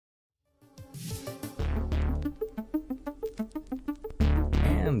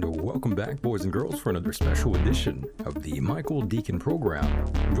And welcome back, boys and girls, for another special edition of the Michael Decon program.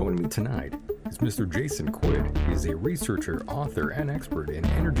 Joining me tonight is Mr. Jason Quitt. He is a researcher, author, and expert in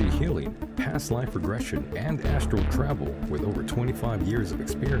energy healing, past life regression, and astral travel with over 25 years of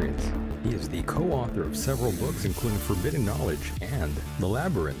experience. He is the co-author of several books, including Forbidden Knowledge and The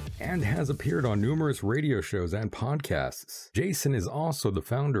Labyrinth, and has appeared on numerous radio shows and podcasts. Jason is also the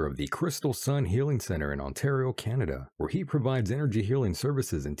founder of the Crystal Sun Healing Center in Ontario, Canada, where he provides energy healing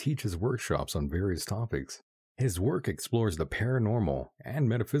services and teaches workshops on various topics. His work explores the paranormal and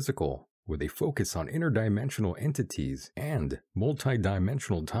metaphysical, with a focus on interdimensional entities and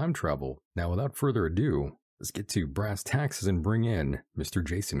multidimensional time travel. Now, without further ado, let's get to brass tacks and bring in Mr.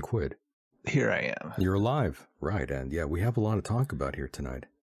 Jason Quitt. Here I am. You're alive, right? And yeah, we have a lot to talk about here tonight.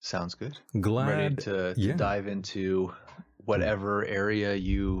 Sounds good. Ready to dive into whatever area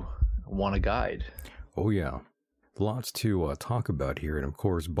you want to guide. Oh yeah, lots to talk about here, and of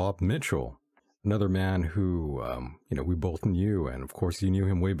course, Bob Mitchell. Another man who, we both knew, and of course you knew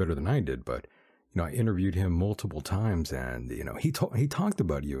him way better than I did, but, I interviewed him multiple times, and, he talked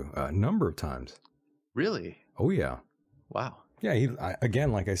about you a number of times. Really? Oh, yeah. Wow. Yeah,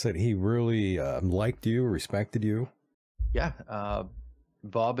 again, like I said, he really liked you, respected you. Yeah,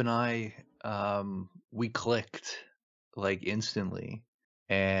 Bob and I, we clicked, like, instantly,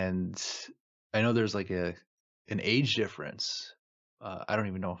 and I know there's, like, an age difference. I don't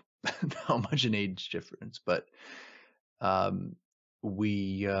even know how much an age difference, but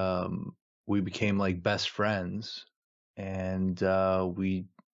we became like best friends, and we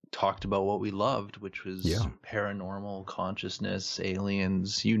talked about what we loved, which was paranormal, consciousness,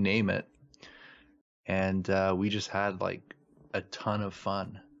 aliens, you name it. And we just had like a ton of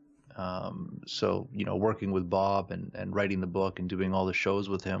fun. So working with Bob and writing the book and doing all the shows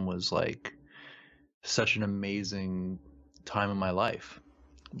with him was like such an amazing time in my life.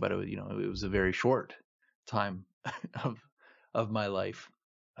 But it was a very short time of my life.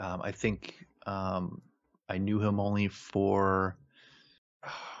 I think I knew him only for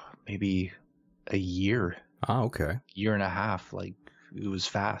maybe a year. Ah, okay. Year and a half. Like, it was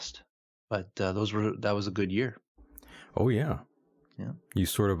fast, but that was a good year. Oh yeah. Yeah. You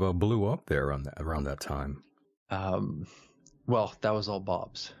sort of blew up there around that time. Well, that was all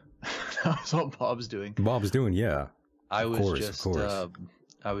Bob's. That was all Bob's doing. Bob's doing, yeah. I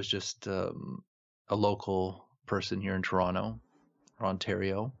was just a local person here in Toronto, or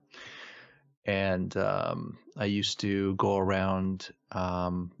Ontario, and I used to go around.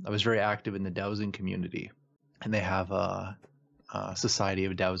 I was very active in the dowsing community, and they have a society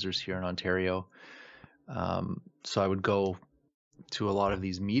of dowsers here in Ontario. So I would go to a lot of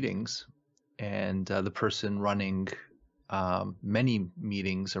these meetings, and the person running many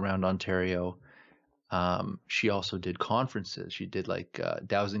meetings around Ontario, she also did conferences. She did like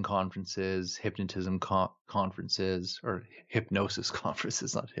dowsing conferences, hypnotism conferences, or hypnosis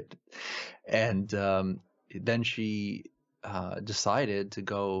conferences, not hypnosis. And then she decided to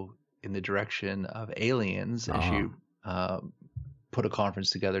go in the direction of aliens, and she put a conference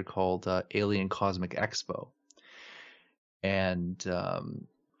together called Alien Cosmic Expo. And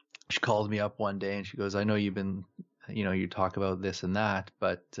she called me up one day and she goes, "I know you've been, you talk about this and that,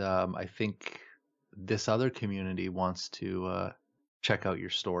 but I think this other community wants to check out your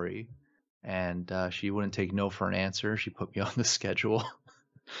story." And she wouldn't take no for an answer. She put me on the schedule.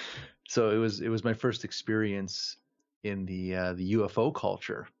 So it was my first experience in the UFO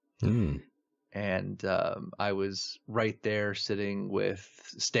culture. And I was right there sitting with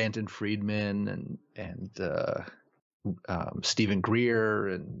Stanton Friedman and Stephen Greer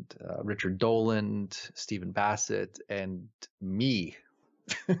and Richard Doland, Stephen Bassett, and me.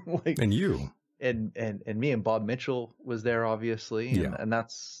 And you. And me, and Bob Mitchell was there, obviously, and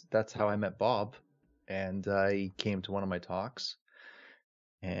that's how I met Bob. And he came to one of my talks,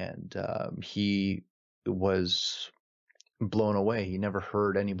 and he was blown away. He never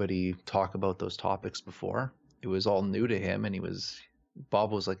heard anybody talk about those topics before. It was all new to him, and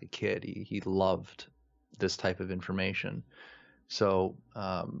Bob was like a kid. He loved this type of information. So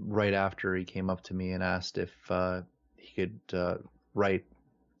right after, he came up to me and asked if he could write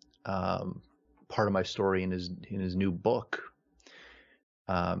part of my story in his new book.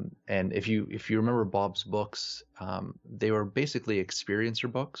 And if you remember Bob's books, they were basically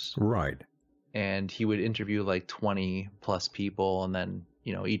experiencer books. Right. And he would interview like 20 plus people, and then,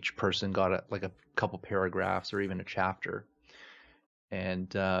 each person got like a couple paragraphs or even a chapter.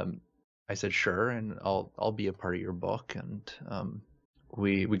 And I said, sure, and I'll be a part of your book. And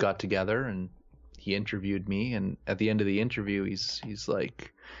we got together, and he interviewed me. And at the end of the interview, he's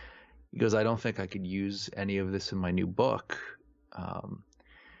like, he goes, "I don't think I could use any of this in my new book."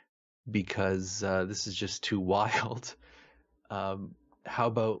 because this is just too wild. How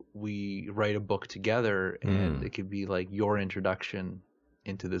about we write a book together, and it could be like your introduction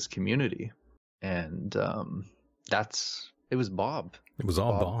into this community? And it was Bob. It was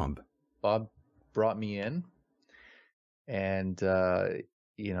all Bob. Bob brought me in, and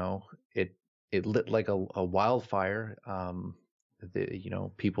you know, it lit like a wildfire. You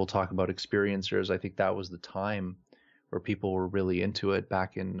know, people talk about experiencers. I think that was the time where people were really into it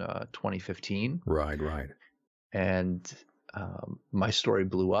back in 2015. Right. And my story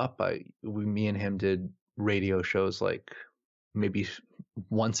blew up. Me and him did radio shows like maybe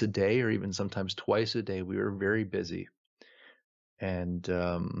once a day, or even sometimes twice a day. We were very busy. And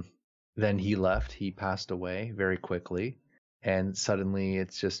then he left. He passed away very quickly. And suddenly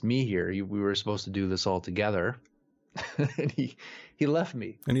it's just me here. We were supposed to do this all together. And he left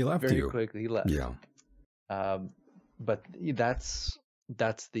me. And he left very quickly. He left. Yeah. But that's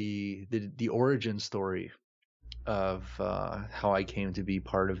the origin story of how I came to be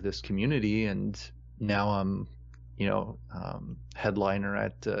part of this community. And now I'm, you know, headliner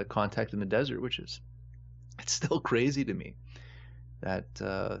at Contact in the Desert, which is, it's still crazy to me that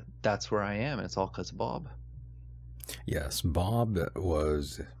that's where I am. And it's all because of Bob. Yes, Bob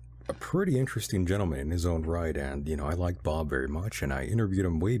was a pretty interesting gentleman in his own right, and you know, I liked Bob very much, and I interviewed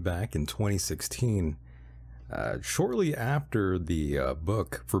him way back in 2016, shortly after the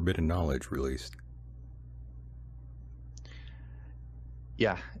book Forbidden Knowledge released.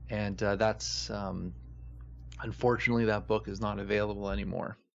 Yeah, and that's unfortunately that book is not available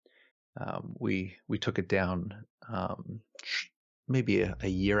anymore. We took it down maybe a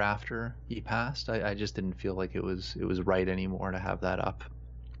year after he passed. I just didn't feel like it was right anymore to have that up.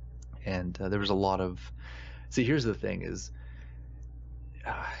 And there was a lot of, see, here's the thing is,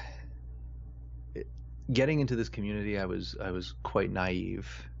 getting into this community, I was quite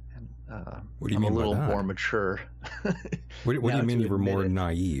naive. And what do you I'm mean a little by that? More mature. What do you mean you were more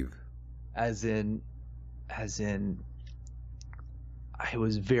naive? As in, I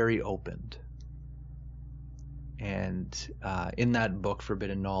was very opened. And in that book,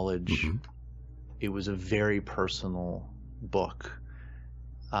 Forbidden Knowledge, it was a very personal book.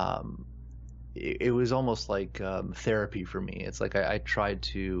 It was almost like therapy for me. It's like I tried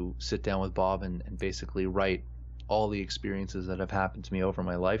to sit down with Bob and basically write all the experiences that have happened to me over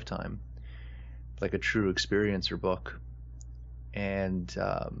my lifetime, like a true experiencer book. And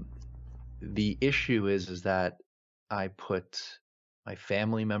the issue is that I put my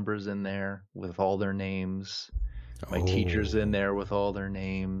family members in there with all their names, my teachers in there with all their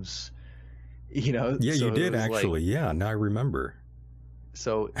names, you know. Yeah, so you did actually. Like, yeah, now I remember.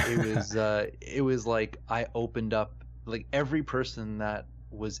 So it was like I opened up, like every person that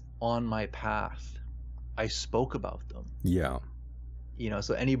was on my path, I spoke about them. Yeah. You know,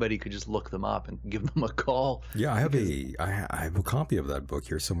 so anybody could just look them up and give them a call. Yeah, I have a copy of that book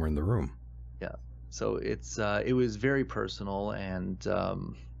here somewhere in the room. Yeah. So it was very personal, and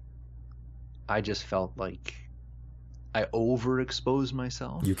I just felt like I overexposed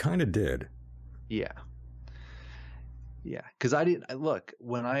myself. You kind of did. Yeah. Yeah, because look,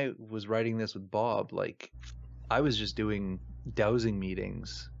 when I was writing this with Bob, like I was just doing dowsing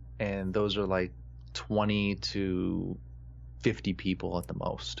meetings, and those are like 20 to 50 people at the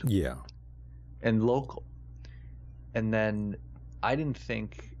most. Yeah. And local. And then I didn't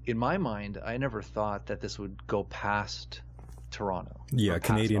think, in my mind, I never thought that this would go past Toronto. Yeah,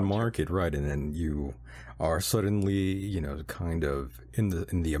 Canadian market, right? And then you are suddenly, you know, kind of in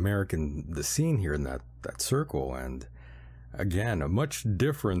the scene here in that circle, and again, much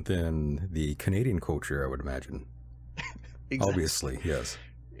different than the Canadian culture, I would imagine. Exactly. Obviously, yes.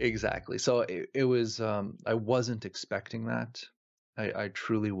 Exactly. So it was, I wasn't expecting that. I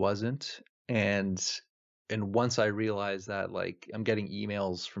truly wasn't. And once I realized that, like, I'm getting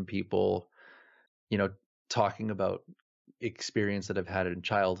emails from people, you know, talking about experience that I've had in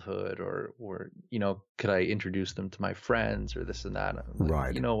childhood, or you know, could I introduce them to my friends or this and that? I'm like,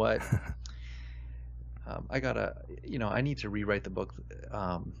 right. You know what? I need to rewrite the book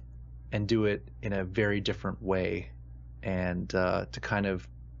and do it in a very different way, and to kind of,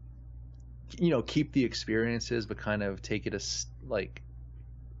 you know, keep the experiences, but kind of take a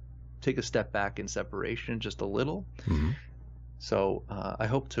step back in separation just a little. Mm-hmm. So I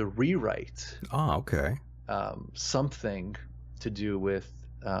hope to rewrite something to do with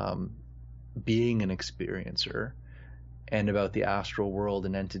being an experiencer, and about the astral world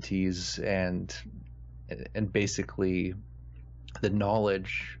and entities, and basically the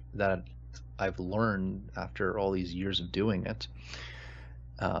knowledge that I've learned after all these years of doing it.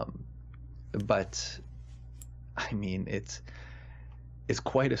 But I mean, it's it's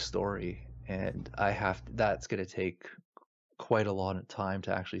quite a story, and that's going to take quite a lot of time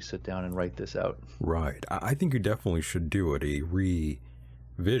to actually sit down and write this out. Right. I think you definitely should do it. A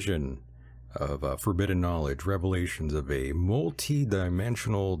revision of Forbidden Knowledge, Revelations of a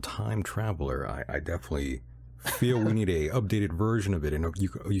Multi-Dimensional Time Traveler. I definitely feel we need a updated version of it. And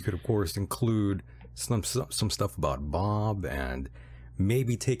you could, of course, include some stuff about Bob and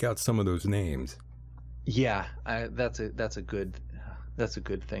maybe take out some of those names. Yeah, that's a good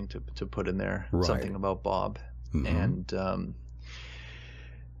thing to put in there. Right. Something about Bob. And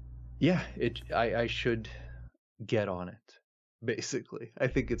yeah, I should get on it. Basically, I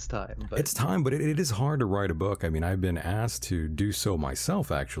think it's time. But it's time, but it is hard to write a book. I mean, I've been asked to do so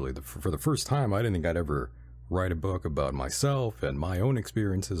myself. Actually, for the first time, I didn't think I'd ever write a book about myself and my own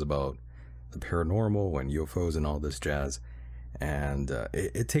experiences about the paranormal and UFOs and all this jazz. And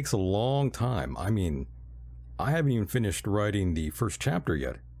it takes a long time. I mean, I haven't even finished writing the first chapter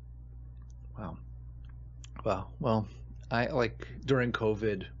yet. Wow. Well, during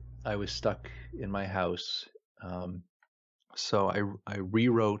COVID, I was stuck in my house. So I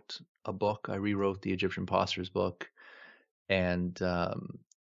rewrote a book. I rewrote the Egyptian Postures book, and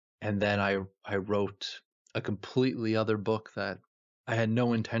then I wrote a completely other book that I had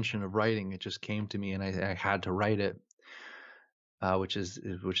no intention of writing. It just came to me, and I had to write it, which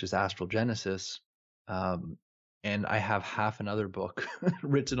is Astral Genesis. And I have half another book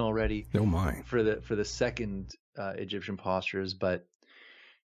written already. Oh my! For the second Egyptian Postures, but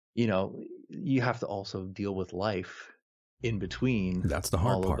you have to also deal with life in between. That's the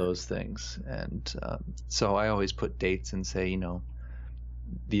hard all part. Of those things. And so I always put dates and say,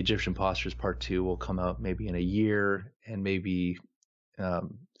 the Egyptian Postures Part 2 will come out maybe in a year, and maybe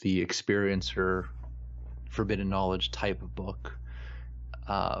the Experiencer Forbidden Knowledge type of book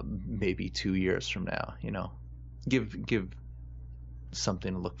maybe 2 years from now. Give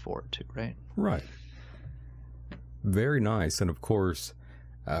something to look forward to, right? Right. Very nice. And of course,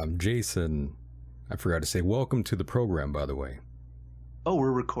 Jason, I forgot to say, welcome to the program, by the way. Oh,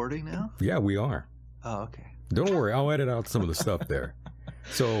 we're recording now? Yeah, we are. Oh, okay. Don't worry, I'll edit out some of the stuff there.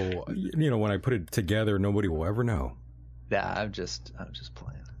 So, when I put it together, nobody will ever know. Yeah, I'm just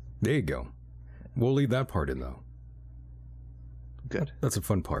playing. There you go. We'll leave that part in, though. Good. That's a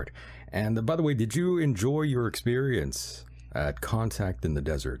fun part. And by the way, did you enjoy your experience at Contact in the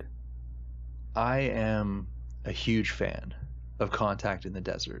Desert? I am a huge fan of Contact in the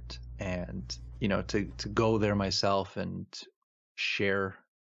Desert, and to go there myself and share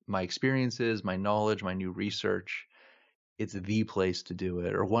my experiences, my knowledge, my new research, it's the place to do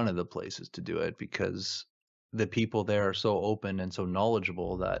it, or one of the places to do it, because the people there are so open and so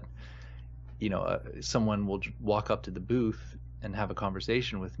knowledgeable that someone will walk up to the booth and have a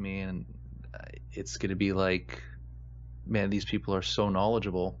conversation with me, and it's going to be like, man, these people are so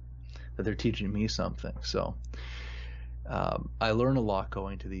knowledgeable that they're teaching me something. So I learn a lot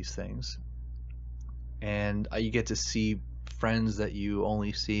going to these things, and you get to see friends that you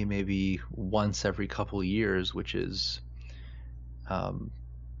only see maybe once every couple of years, which is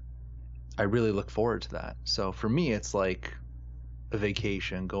I really look forward to that. So for me, it's like a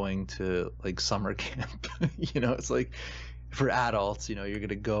vacation, going to like summer camp. It's like, for adults, you're going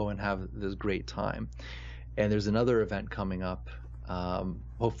to go and have this great time. And there's another event coming up.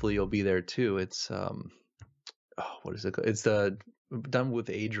 Hopefully you'll be there too. It's what is it called? It's done with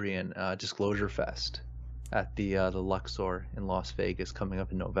Adrian, Disclosure Fest at the Luxor in Las Vegas, coming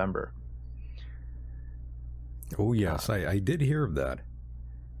up in November. Oh yes, I did hear of that.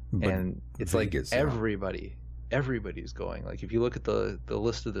 But and it's Vegas, like everybody's going. Like if you look at the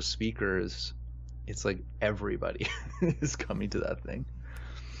list of the speakers, it's like everybody is coming to that thing.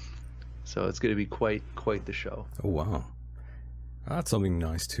 So it's going to be quite the show. Oh wow, that's something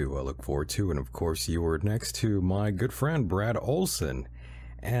nice to look forward to. And of course, you were next to my good friend Brad Olson.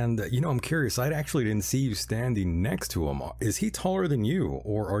 And I'm curious, I actually didn't see you standing next to him. Is he taller than you,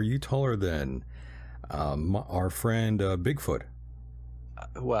 or are you taller than our friend Bigfoot?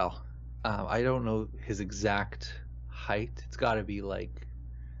 Well, I don't know his exact height. It's got to be like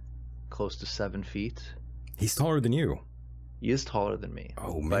close to 7 feet. He's taller than you. He is taller than me.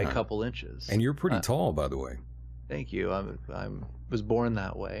 Oh man, by a couple inches. And you're pretty tall, by the way. Thank you. I was born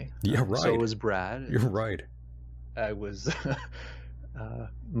that way. Yeah, right. So was Brad. You're right. I was.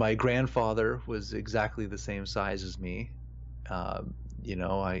 My grandfather was exactly the same size as me.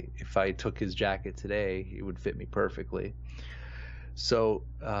 If I took his jacket today, it would fit me perfectly. So,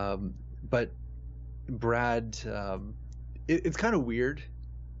 but Brad, it's kind of weird,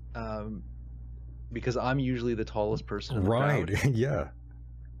 because I'm usually the tallest person in the crowd. Right. Yeah.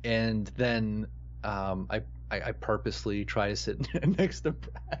 And then I I purposely try to sit next to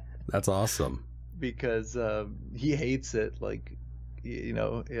Brad. That's awesome. Because he hates it, like,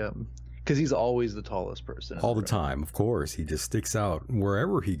 because he's always the tallest person. All the time, of course. He just sticks out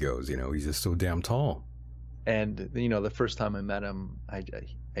wherever he goes, he's just so damn tall. And, the first time I met him, I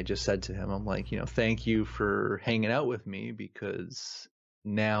just said to him, I'm like, thank you for hanging out with me, because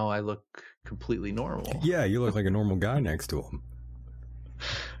now I look completely normal. Yeah, you look like a normal guy next to him.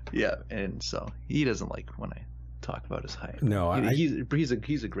 Yeah, and so he doesn't like when I talk about his height. No, he's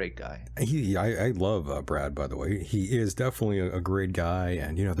a great guy. I love Brad, by the way. He is definitely a great guy,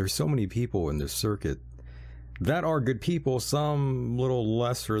 and there's so many people in this circuit that are good people, some little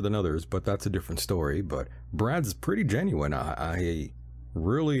lesser than others, but that's a different story. But Brad's pretty genuine. I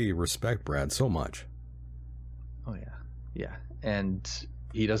really respect Brad so much. Oh yeah, and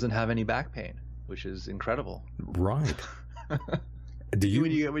he doesn't have any back pain, which is incredible. Right. Do you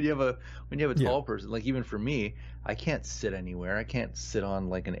when you have a tall person, like, even for me, I can't sit anywhere. I can't sit on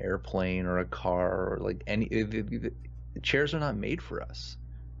like an airplane or a car or like the chairs are not made for us.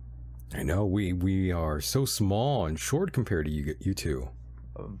 I know we are so small and short compared to you two.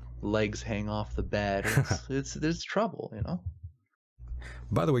 Legs hang off the bed. There's trouble,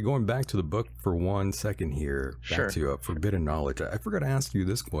 By the way, going back to the book for 1 second here, back to Forbidden Knowledge, I forgot to ask you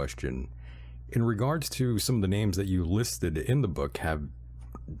this question. In regards to some of the names that you listed in the book,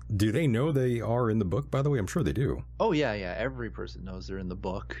 do they know they are in the book, by the way? I'm sure they do. Oh, yeah. Every person knows they're in the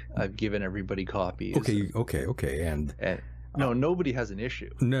book. I've given everybody copies. Okay. And no, nobody has an issue.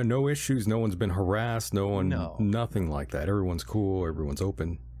 No issues. No one's been harassed. Nothing like that. Everyone's cool. Everyone's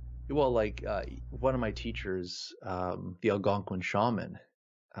open. Well, like one of my teachers, the Algonquin shaman,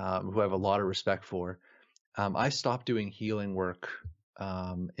 who I have a lot of respect for, I stopped doing healing work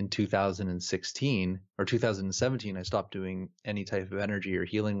in 2016 or 2017. I stopped doing any type of energy or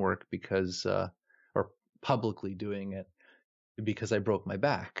healing work or publicly doing it, because I broke my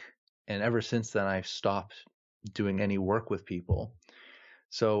back. And ever since then, I've stopped doing any work with people.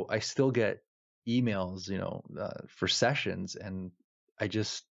 So I still get emails, for sessions, and I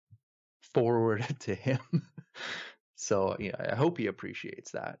just forward it to him. So, I hope he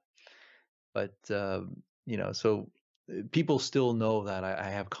appreciates that. But, so people still know that I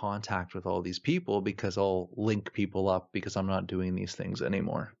have contact with all these people, because I'll link people up, because I'm not doing these things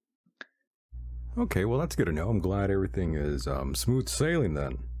anymore. Okay, well, that's good to know. I'm glad everything is smooth sailing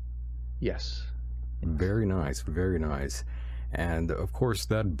then. Yes. Very nice, very nice. And of course,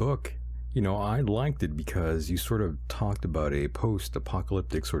 that book, I liked it because you sort of talked about a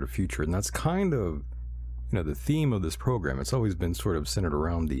post-apocalyptic sort of future, and that's kind of, the theme of this program. It's always been sort of centered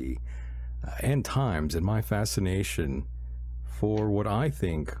around the end times, and my fascination for what I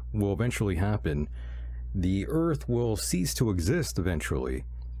think will eventually happen. The Earth will cease to exist eventually,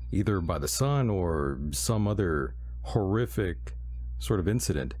 either by the sun or some other horrific sort of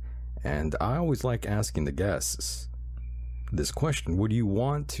incident. And I always like asking the guests this question: would you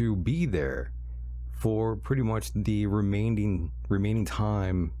want to be there for pretty much the remaining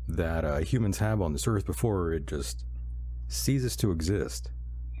time that humans have on this Earth before it just ceases to exist?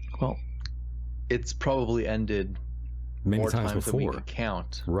 Well, it's probably ended many more times before than we can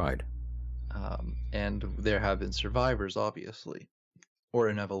count. Right. And there have been survivors, obviously, or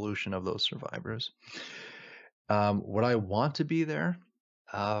an evolution of those survivors. Would I want to be there?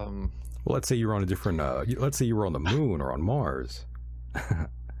 Well, let's say you're on a different. Let's say you were on the moon or on Mars.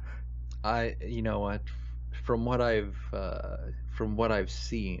 You know what? From what I've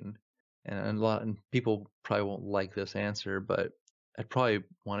seen, and people probably won't like this answer, but I'd probably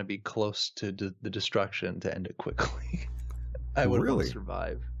want to be close to the destruction to end it quickly. I would want to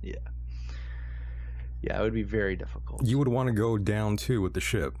survive. Yeah, it would be very difficult. You would want to go down too with the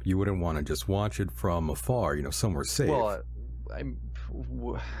ship. You wouldn't want to just watch it from afar, somewhere safe. Well,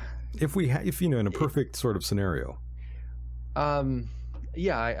 if in a perfect sort of scenario.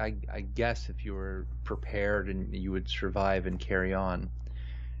 Yeah, I guess if you were prepared and you would survive and carry on,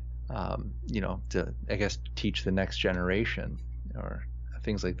 to, I guess, teach the next generation or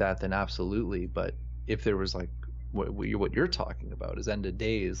things like that, then absolutely. But if there was like what you're talking about is end of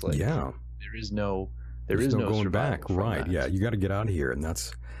days, like, yeah, there's no going back, right? That. Yeah, you got to get out of here, and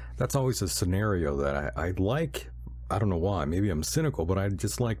that's always a scenario that I like. I don't know why. Maybe I'm cynical, but I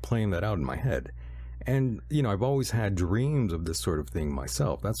just like playing that out in my head. And, I've always had dreams of this sort of thing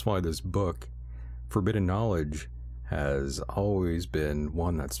myself. That's why this book, Forbidden Knowledge, has always been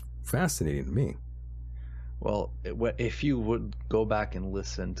one that's fascinating to me. Well, if you would go back and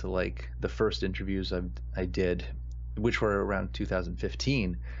listen to, like, the first interviews I did, which were around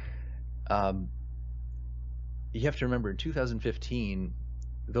 2015, you have to remember, in 2015,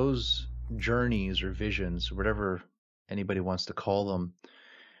 those journeys or visions, whatever anybody wants to call them,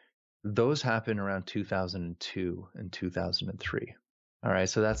 those happened around 2002 and 2003. All right,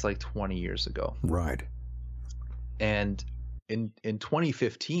 so that's like 20 years ago. Right. And in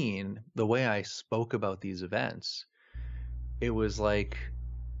 2015, the way I spoke about these events, it was like,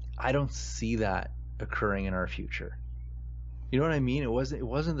 I don't see that occurring in our future. You know what I mean? It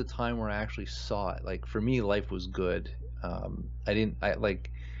wasn't the time where I actually saw it. Like, for me, life was good. I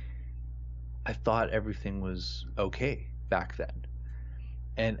thought everything was okay back then.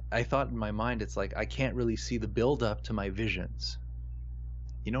 And I thought in my mind, it's like, I can't really see the build up to my visions.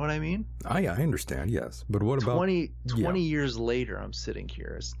 You know what I mean? I understand, yes. But what about 20 years later, I'm sitting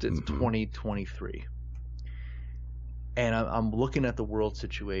here. It's 2023. And I'm looking at the world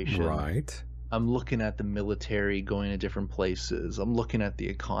situation. Right. I'm looking at the military going to different places. I'm looking at the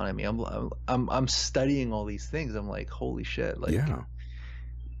economy. I'm studying all these things. I'm like, holy shit! Like, yeah,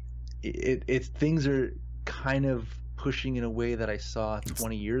 things are kind of pushing in a way that I saw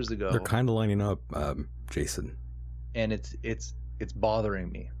 20 years ago. They're kind of lining up, Jason. And it's bothering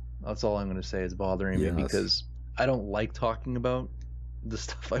me. That's all I'm going to say. It's bothering me because I don't like talking about the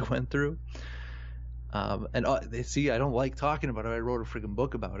stuff I went through. And see, I don't like talking about it. I wrote a freaking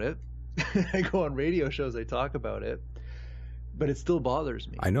book about it. I go on radio shows, I talk about it, but it still bothers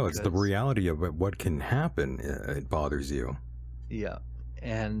me. I know, it's the reality of what can happen. It bothers you. Yeah.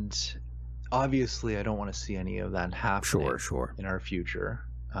 And obviously I don't want to see any of that happening in our future.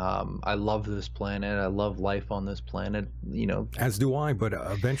 I love this planet. I love life on this planet, you know. As do I, but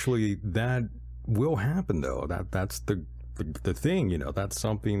eventually that will happen, though. That's the thing, you know. That's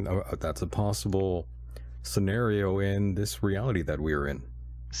something, that's a possible scenario in this reality that we're in.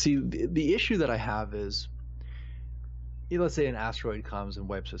 See, the issue that I have is, let's say an asteroid comes and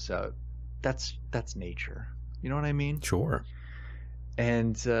wipes us out. That's nature. You know what I mean? Sure.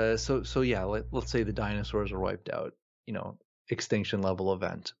 And so yeah, let's say the dinosaurs are wiped out, you know, extinction level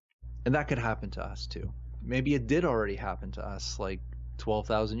event. And that could happen to us too. Maybe it did already happen to us like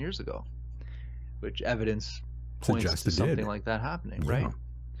 12,000 years ago, which evidence points to something like that happening, right?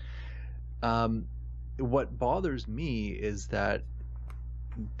 What bothers me is that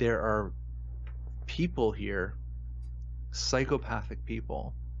there are people here, psychopathic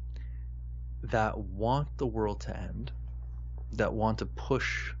people, that want the world to end, that want to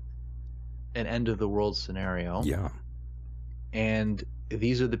push an end of the world scenario. Yeah. And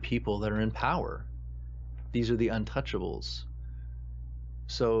these are the people that are in power. These are the untouchables.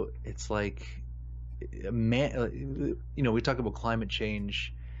 So it's like, man, you know, we talk about climate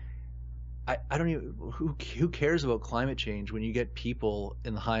change. I don't even, who cares about climate change when you get people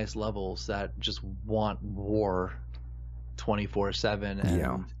in the highest levels that just want war 24/7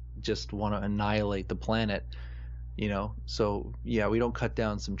 and just want to annihilate the planet, you know? So yeah, we don't cut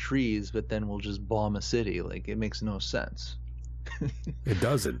down some trees, but then we'll just bomb a city. Like, it makes no sense. It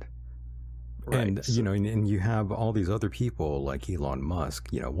doesn't. Right. And, you know, and you have all these other people like Elon Musk,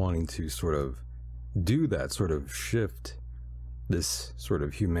 you know, wanting to sort of do that sort of shift, this sort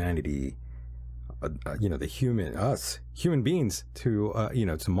of humanity, you know, the human beings to, you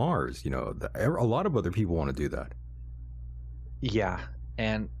know, to Mars. You know, a lot of other people want to do that. Yeah.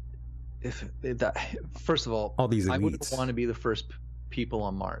 And first of all these elites. I wouldn't want to be the first people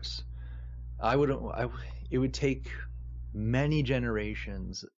on Mars. It would take many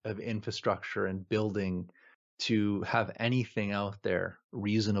generations of infrastructure and building to have anything out there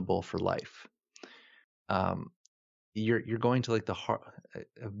reasonable for life. You're going to like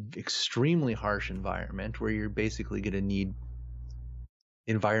extremely harsh environment where you're basically going to need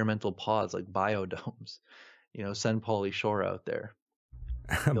environmental pods like biodomes. You know, send Pauly Shore out there.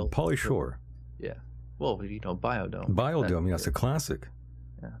 Pauly Shore. Yeah. Well, you know, biodome. Biodome, yeah, it's a classic.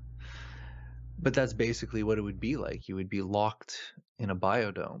 Yeah. But that's basically what it would be like. You would be locked in a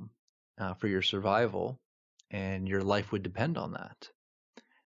biodome for your survival, and your life would depend on that.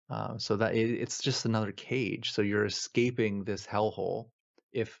 So that it's just another cage. So you're escaping this hellhole.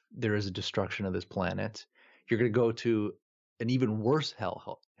 If there is a destruction of this planet, you're going to go to an even worse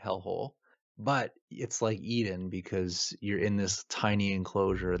hellhole. But it's like Eden because you're in this tiny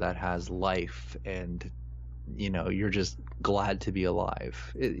enclosure that has life, and you know, you're just glad to be alive.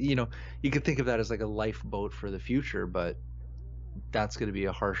 You know, you could think of that as like a lifeboat for the future, but that's going to be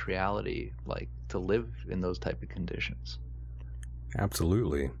a harsh reality, like to live in those type of conditions.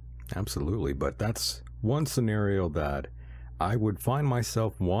 Absolutely. But that's one scenario that I would find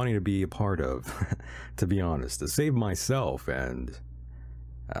myself wanting to be a part of, to be honest, to save myself and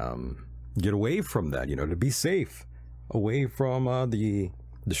get away from that, you know, to be safe, away from the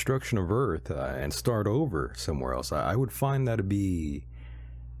destruction of Earth and start over somewhere else. I would find that to be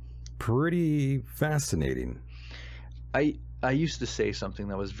pretty fascinating. I used to say something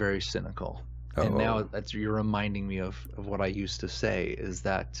that was very cynical. And now you're reminding me of what I used to say, is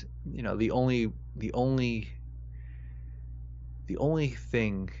that, you know, the only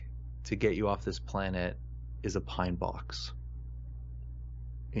thing to get you off this planet is a pine box.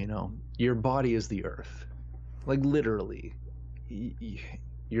 You know, your body is the earth, like literally.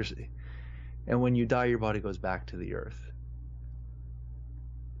 And when you die, your body goes back to the earth.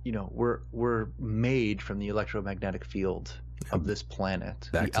 You know, we're made from the electromagnetic field of this planet,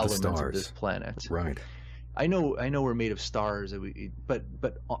 the elements of this planet. Right. I know we're made of stars, but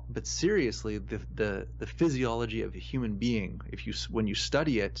seriously, the physiology of a human being, when you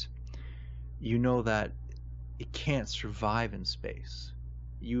study it, you know that it can't survive in space.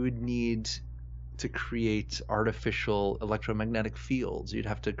 You would need to create artificial electromagnetic fields. You'd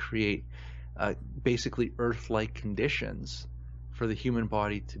have to create basically Earth-like conditions for the human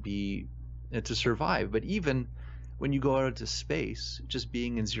body to survive. But even when you go out into space, just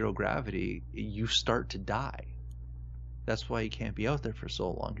being in zero gravity, you start to die. That's why you can't be out there for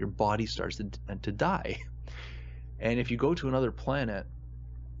so long. Your body starts to die. And if you go to another planet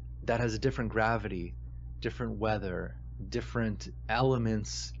that has a different gravity, different weather, different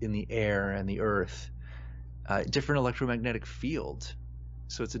elements in the air and the earth, different electromagnetic field,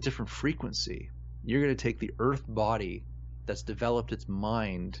 so it's a different frequency. You're going to take the earth body that's developed its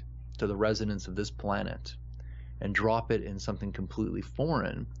mind to the resonance of this planet and drop it in something completely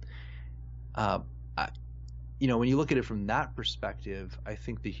foreign. You know, when you look at it from that perspective, I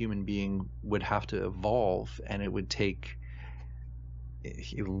think the human being would have to evolve, and it would take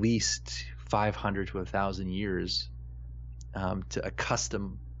at least 500 to 1,000 years to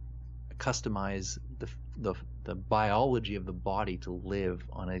customize the biology of the body to live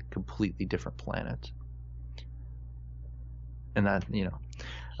on a completely different planet. And that, you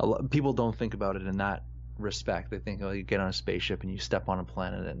know, people don't think about it in that respect. They think, oh, you get on a spaceship and you step on a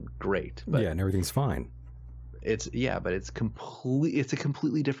planet and great. But yeah, and everything's fine. But it's a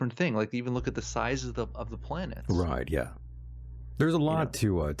completely different thing. Like, even look at the sizes of the planets. Right, yeah. There's a lot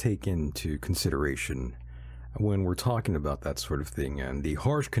to take into consideration when we're talking about that sort of thing, and the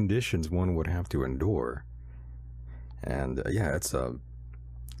harsh conditions one would have to endure. And yeah, it's a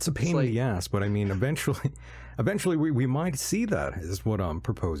pain in the ass, but I mean, eventually we might see that, is what I'm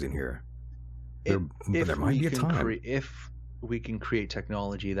proposing here. There might be a time. If we can create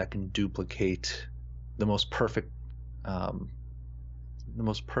technology that can duplicate the most perfect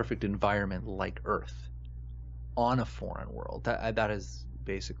environment like Earth on a foreign world, that is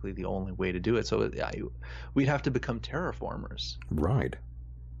basically the only way to do it. So we'd have to become terraformers, right?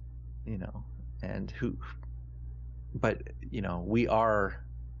 You know, but you know, we are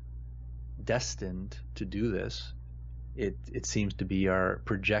destined to do this. It seems to be our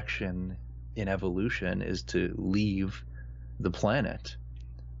projection in evolution is to leave the planet.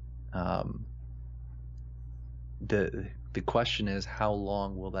 The question is, how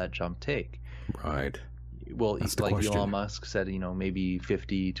long will that jump take? Right. Well, like Elon Musk said, you know, maybe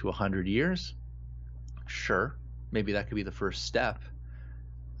 50 to 100 years. Sure, maybe that could be the first step.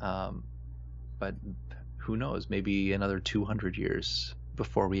 But who knows? Maybe another 200 years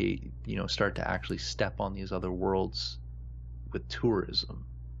before we, you know, start to actually step on these other worlds with tourism.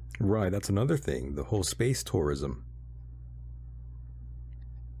 Right, that's another thing, the whole space tourism.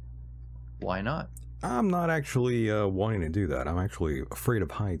 Why not? I'm not actually wanting to do that. I'm actually afraid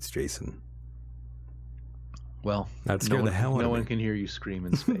of heights, Jason. Well, that scared the hell out of me. No one can hear you scream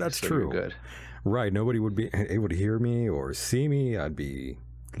in space. That's so true. You're good. Right, nobody would be able to hear me or see me. I'd be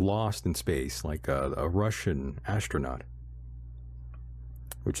lost in space like a Russian astronaut,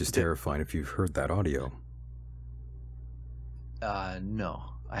 which is terrifying if you've heard that audio. No,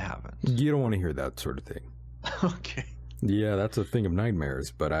 I haven't. You don't want to hear that sort of thing. Okay. Yeah, that's a thing of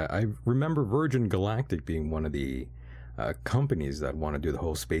nightmares. But I remember Virgin Galactic being one of the companies that want to do the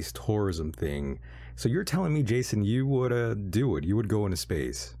whole space tourism thing. So you're telling me, Jason, you would do it? You would go into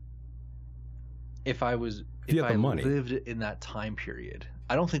space? If I lived in that time period.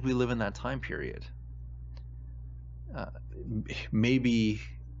 I don't think we live in that time period. Maybe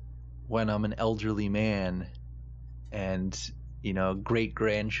when I'm an elderly man and, you know, great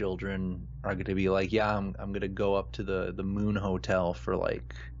grandchildren are going to be like, yeah, I'm going to go up to the Moon Hotel for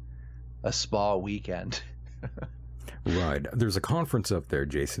like a spa weekend. Right. There's a conference up there,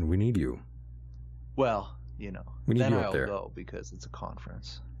 Jason. We need you. Well, you know, we need then you I'll up there. Go because it's a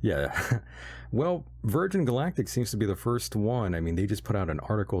conference. Yeah. Well, Virgin Galactic seems to be the first one. I mean, they just put out an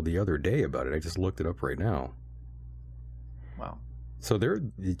article the other day about it. I just looked it up right now. Wow. So they're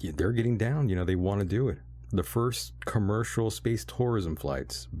getting down. You know, they want to do it. the first commercial space tourism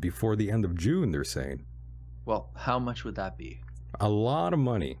flights before the end of June, they're saying. Well, how much would that be? A lot of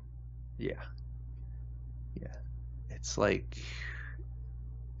money. Yeah. Yeah. It's like...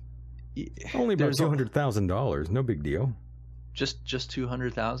 Only about $200,000. No big deal. Just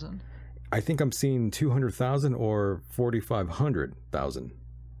 200,000? I think I'm seeing 200,000 or 4,500,000.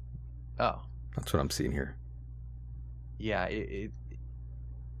 Oh. That's what I'm seeing here. Yeah, it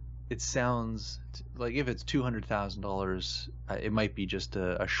sounds like if it's $200,000, it might be just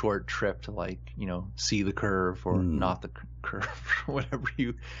a short trip to, like, you know, see the curve or not the curve, whatever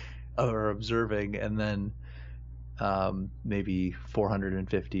you are observing, and then maybe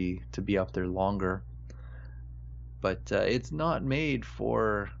 450 to be up there longer. But it's not made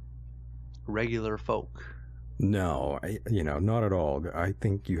for regular folk. No, not at all. I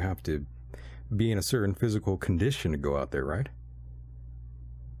think you have to be in a certain physical condition to go out there, right?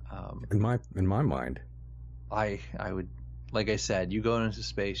 In my mind, I would, like I said, you go into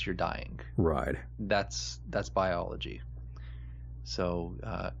space, you're dying. Right. That's biology. So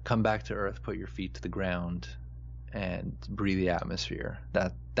come back to Earth, put your feet to the ground, and breathe the atmosphere.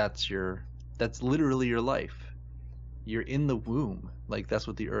 That's literally your life. You're in the womb, like that's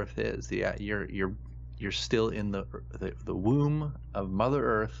what the Earth is. You're still in the womb of Mother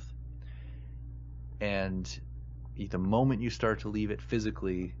Earth, and the moment you start to leave it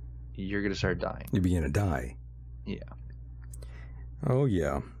physically, you're gonna start dying. You begin to die. Yeah. Oh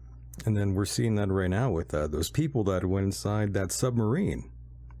yeah, and then we're seeing that right now with those people that went inside that submarine.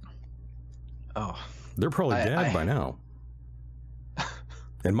 Oh, they're probably dead by now.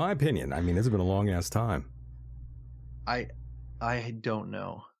 In my opinion, I mean, it's been a long ass time. I don't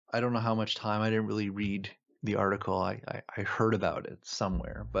know. I don't know how much time. I didn't really read the article. I heard about it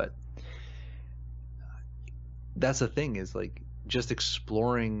somewhere, but that's the thing, is like just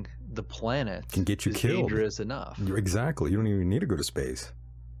exploring the planet can get you killed. Dangerous enough. Exactly. You don't even need to go to space.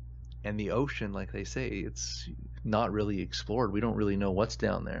 And the ocean, like they say, it's not really explored. We don't really know what's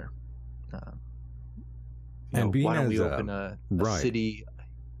down there. And being why don't as, we open a city?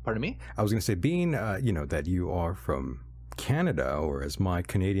 Pardon me? I was going to say, being, that you are from Canada, or as my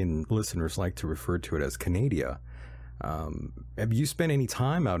Canadian listeners like to refer to it as Canada, have you spent any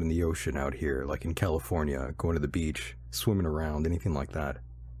time out in the ocean out here, like in California, going to the beach, swimming around, anything like that?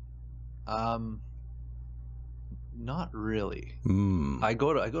 Not really. I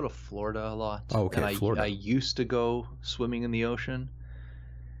go to Florida a lot. Oh, okay, and Florida. I used to go swimming in the ocean,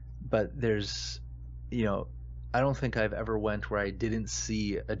 but there's, I don't think I've ever went where I didn't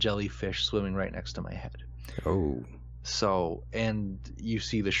see a jellyfish swimming right next to my head. Oh. So, and you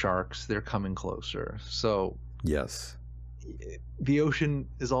see the sharks, they're coming closer. So, yes. The ocean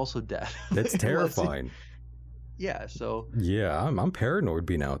is also dead. That's terrifying. Yeah, so. Yeah, I'm paranoid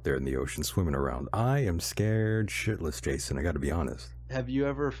being out there in the ocean swimming around. I am scared shitless, Jason. I got to be honest. Have you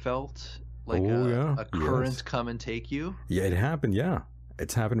ever felt like a current come and take you? Yeah, it happened, yeah.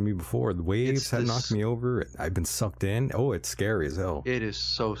 It's happened to me before. The waves have knocked me over. I've been sucked in. Oh, it's scary as hell. It is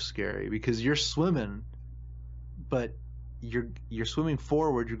so scary because you're swimming, but you're swimming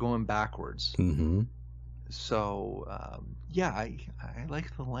forward. You're going backwards. Mm-hmm. So yeah, I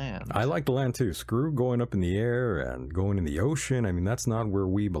like the land. I like the land too. Screw going up in the air and going in the ocean. I mean, that's not where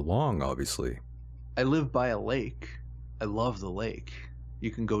we belong, obviously. I live by a lake. I love the lake. You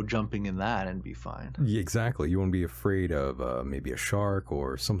can go jumping in that and be fine. Yeah, exactly. You won't be afraid of maybe a shark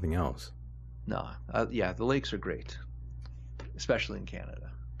or something else. No. Yeah, the lakes are great, especially in Canada.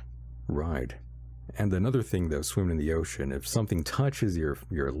 Right. And another thing, though, swimming in the ocean, if something touches your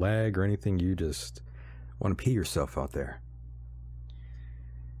leg or anything, you just want to pee yourself out there.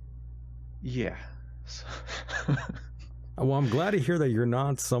 Yeah. Well, I'm glad to hear that you're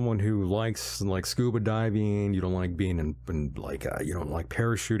not someone who likes like scuba diving. You don't like being in like you don't like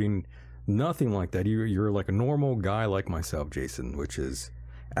parachuting, nothing like that. You're like a normal guy like myself, Jason, which is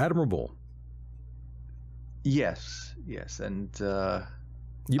admirable. Yes, and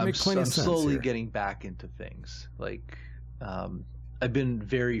you make plenty of sense. I'm slowly here. getting back into things. Like I've been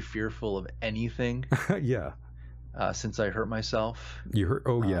very fearful of anything. Yeah. Since I hurt myself. You hurt?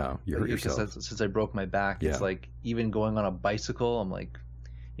 Oh yeah, you hurt yourself. Since I broke my back, yeah. It's like even going on a bicycle, I'm like,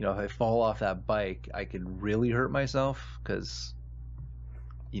 if I fall off that bike, I could really hurt myself because,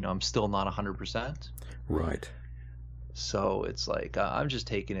 I'm still not 100%. Right. So it's like I'm just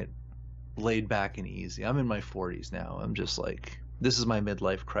taking it laid back and easy. I'm in my 40s now. I'm just like, this is my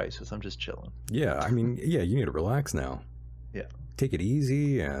midlife crisis. I'm just chilling. Yeah, I mean, yeah, you need to relax now. Yeah. Take it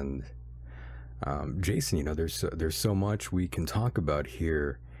easy and. Jason, there's so much we can talk about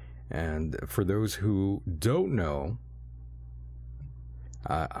here, and for those who don't know,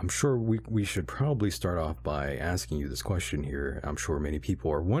 I'm sure we should probably start off by asking you this question here. I'm sure many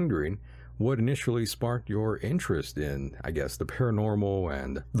people are wondering what initially sparked your interest in, I guess, the paranormal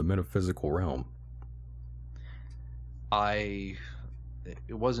and the metaphysical realm. It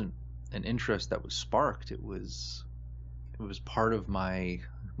wasn't an interest that was sparked. It was part of my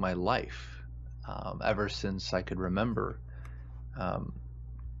life, ever since I could remember.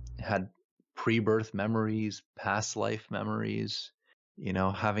 Had pre-birth memories, past life memories,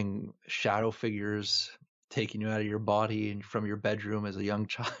 having shadow figures taking you out of your body and from your bedroom as a young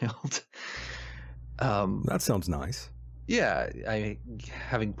child. That sounds nice. Yeah,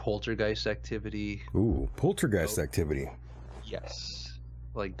 having poltergeist activity. Ooh, poltergeist activity. Yes,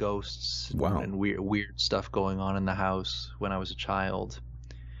 like ghosts. Wow. And weird stuff going on in the house when I was a child.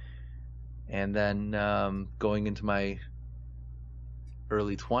 And then going into my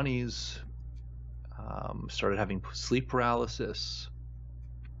early 20s, started having sleep paralysis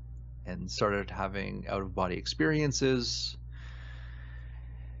and started having out-of-body experiences.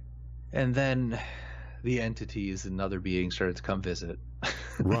 And then the entities and other beings started to come visit.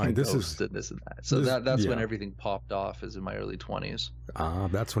 Right. This and this and that. So that's when everything popped off, is in my early 20s.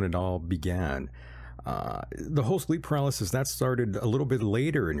 That's when it all began. The whole sleep paralysis, that started a little bit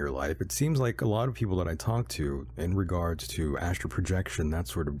later in your life. It seems like a lot of people that I talk to in regards to astral projection, that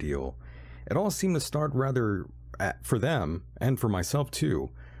sort of deal, it all seemed to start rather, for them and for myself too,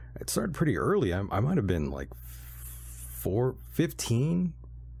 it started pretty early. I might have been like 15.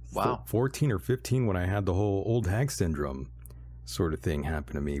 Wow. 14 or 15 when I had the whole old hag syndrome sort of thing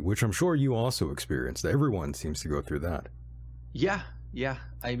happen to me, which I'm sure you also experienced. Everyone seems to go through that. Yeah.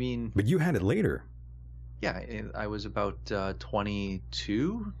 I mean... But you had it later. Yeah, I was about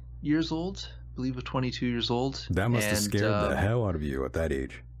 22 years old. I believe it was 22 years old. That must have scared the hell out of you at that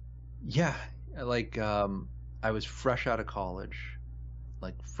age. Yeah. Like, I was fresh out of college.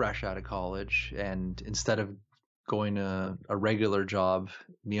 And instead of going to a regular job,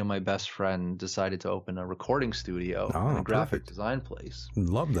 me and my best friend decided to open a recording studio and a graphic design place.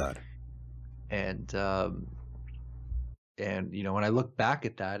 Love that. And when I look back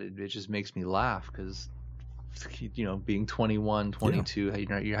at that, it just makes me laugh, because being 21, 22,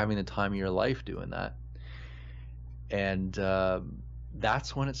 you're having the time of your life doing that. And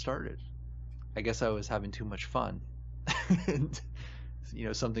that's when it started. I guess I was having too much fun. And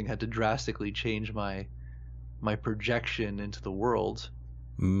something had to drastically change my projection into the world,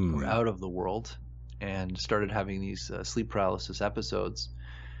 or out of the world, and started having these sleep paralysis episodes.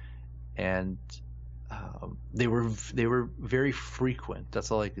 And they were very frequent.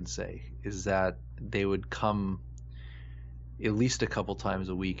 That's all I can say, is that they would come at least a couple times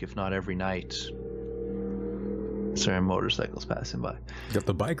a week, if not every night. Sorry, motorcycles passing by. You got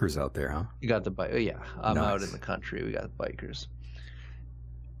the bikers out there, huh? You got the bike. Yeah, I'm out in the country. We got bikers.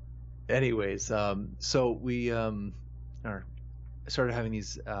 Anyways, so we started having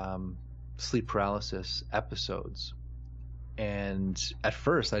these sleep paralysis episodes, and at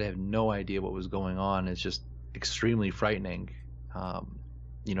first I had no idea what was going on. It's just extremely frightening.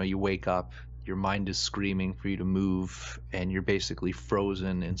 You wake up, your mind is screaming for you to move, and you're basically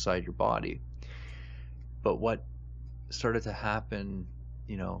frozen inside your body. But what started to happen,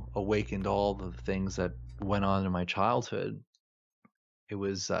 awakened all the things that went on in my childhood. It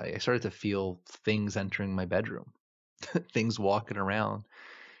was, I started to feel things entering my bedroom, things walking around,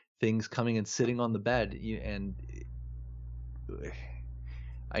 things coming and sitting on the bed. And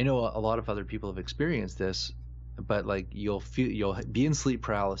I know a lot of other people have experienced this, but like you'll be in sleep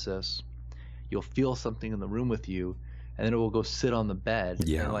paralysis, you'll feel something in the room with you, and then it will go sit on the bed.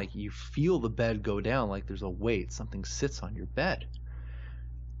 Yeah. And like you feel the bed go down, like there's a weight, something sits on your bed.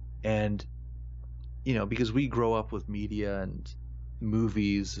 And, because we grow up with media and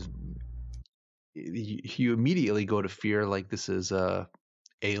movies, you immediately go to fear, like this is a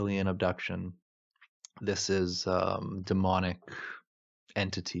alien abduction, this is demonic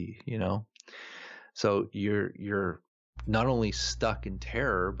entity, so you're not only stuck in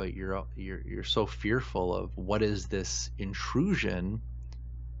terror, but you're so fearful of what is this intrusion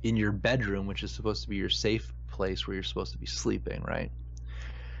in your bedroom, which is supposed to be your safe place where you're supposed to be sleeping, right?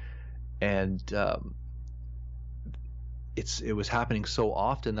 And it was happening so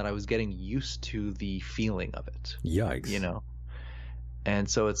often that I was getting used to the feeling of it. Yikes. And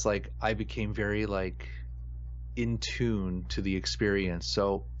so it's like I became very like in tune to the experience.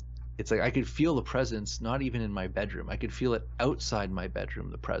 So it's like I could feel the presence not even in my bedroom. I could feel it outside my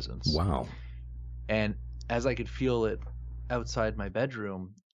bedroom, the presence. Wow. And as I could feel it outside my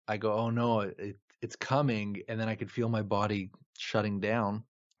bedroom, I go, oh no, it's coming. And then I could feel my body shutting down,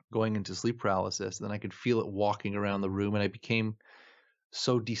 going into sleep paralysis. And then I could feel it walking around the room, and I became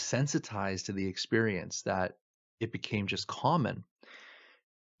so desensitized to the experience that it became just common.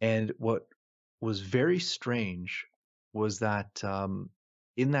 And what was very strange was that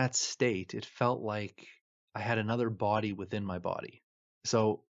in that state, it felt like I had another body within my body.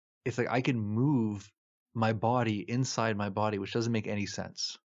 So it's like I can move my body inside my body, which doesn't make any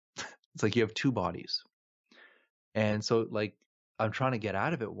sense. It's like you have two bodies. And so like I'm trying to get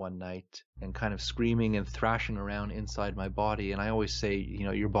out of it one night and kind of screaming and thrashing around inside my body. And I always say, you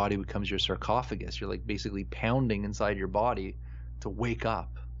know, your body becomes your sarcophagus. You're like basically pounding inside your body to wake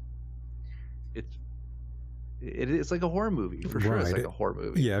up. It's like a horror movie, for sure. Right. It's like a horror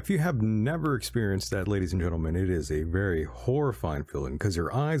movie. Yeah, if you have never experienced that, ladies and gentlemen, it is a very horrifying feeling because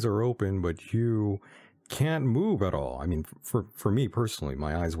your eyes are open, but you can't move at all. I mean, for me personally,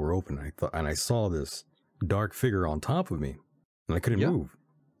 my eyes were open. I saw this dark figure on top of me, and I couldn't move.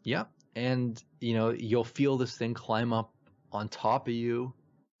 Yeah, and you know, you'll feel this thing climb up on top of you.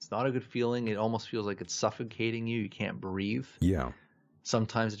 It's not a good feeling. It almost feels like it's suffocating you. You can't breathe. Yeah.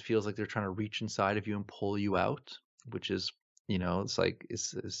 Sometimes it feels like they're trying to reach inside of you and pull you out, which is, you know, it's like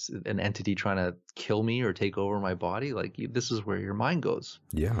it's an entity trying to kill me or take over my body. Like this is where your mind goes.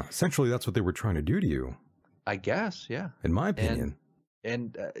 Yeah, essentially that's what they were trying to do to you. I guess, yeah. In my opinion.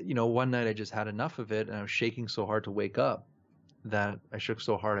 And you know, one night I just had enough of it, and I was shaking so hard to wake up that I shook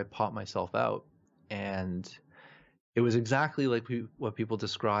so hard I popped myself out. And it was exactly like what people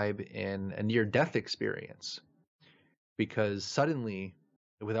describe in a near-death experience. Because suddenly,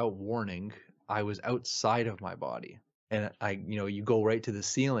 without warning, I was outside of my body. And you go right to the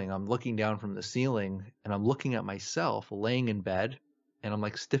ceiling. I'm looking down from the ceiling and I'm looking at myself laying in bed, and I'm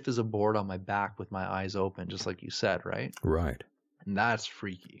like stiff as a board on my back with my eyes open, just like you said, right? Right. And that's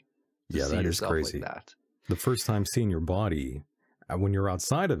freaky. Yeah, that is crazy. Like that. The first time seeing your body when you're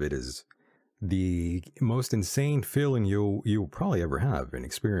outside of it is the most insane feeling you'll probably ever have and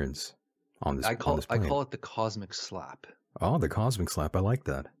experience. I call it the cosmic slap. Oh, the cosmic slap. I like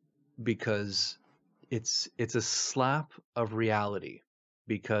that. Because it's a slap of reality.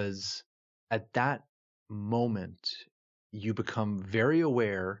 Because at that moment, you become very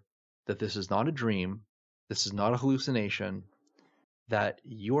aware that this is not a dream, this is not a hallucination, that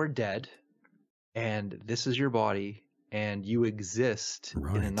you're dead, and this is your body, and you exist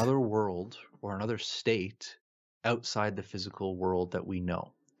in another world or another state outside the physical world that we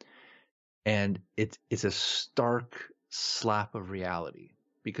know. And it's a stark slap of reality,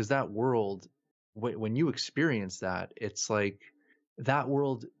 because that world, when you experience that, it's like that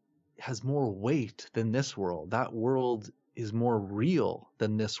world has more weight than this world. That world is more real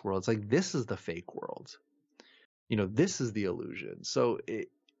than this world. It's like, this is the fake world. You know, this is the illusion. So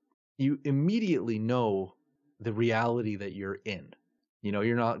you immediately know the reality that you're in. You know,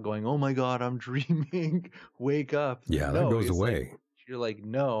 you're not going, oh my God, I'm dreaming, wake up. Yeah, no, that goes away. Like, you're like,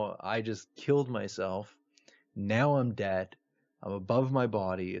 no, I just killed myself. Now I'm dead. I'm above my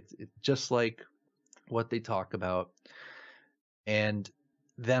body. It's just like what they talk about. And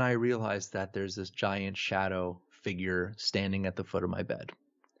then I realized that there's this giant shadow figure standing at the foot of my bed.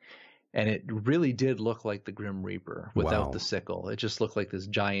 And it really did look like the Grim Reaper without the sickle. It just looked like this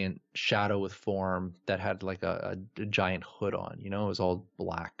giant shadow with form that had like a giant hood on, you know, it was all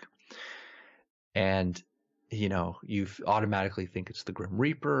black. And, you know, you automatically think it's the Grim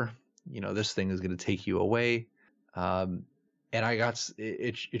Reaper. You know, this thing is going to take you away. And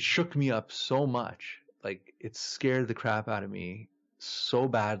it shook me up so much. Like, it scared the crap out of me so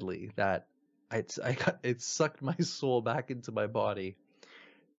badly that it sucked my soul back into my body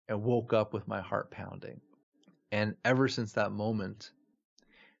and woke up with my heart pounding. And ever since that moment,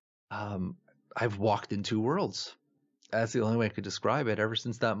 I've walked in two worlds. That's the only way I could describe it. Ever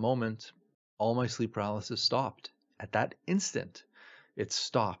since that moment, all my sleep paralysis stopped. At that instant, it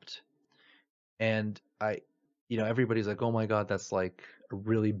stopped. And everybody's like, oh my God, that's like a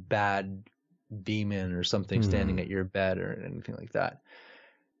really bad demon or something standing at your bed or anything like that.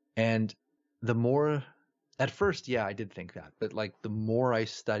 And at first, yeah, I did think that, but like the more I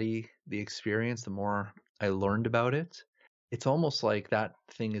study the experience, the more I learned about it. It's almost like that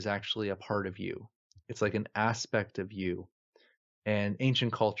thing is actually a part of you. It's like an aspect of you. And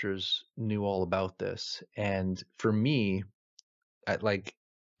ancient cultures knew all about this. And for me,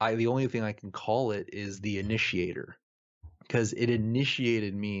 the only thing I can call it is the initiator, because it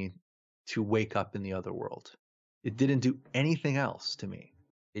initiated me to wake up in the other world. It didn't do anything else to me.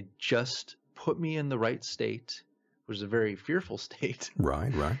 It just put me in the right state, which is a very fearful state.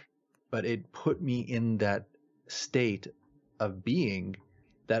 Right. But it put me in that state of being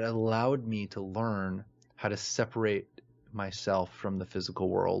that allowed me to learn how to separate myself from the physical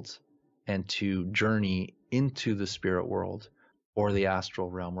world and to journey into the spirit world or the astral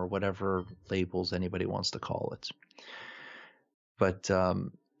realm, or whatever labels anybody wants to call it. But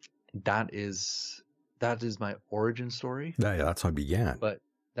that is my origin story. Yeah, that's how it began. But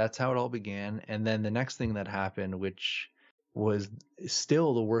that's how it all began. And then the next thing that happened, which was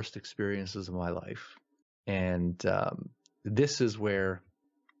still the worst experiences of my life. And this is where,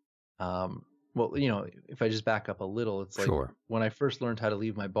 well, you know, if I just back up a little, it's like when I first learned how to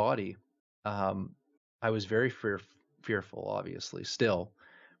leave my body, I was very fearful, obviously, still.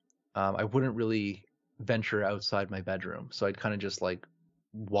 I wouldn't really venture outside my bedroom. So I'd kind of just like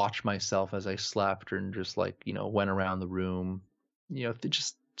watch myself as I slept, and just like, you know, went around the room, you know,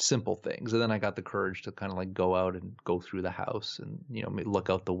 just simple things. And then I got the courage to kind of like go out and go through the house and, you know, look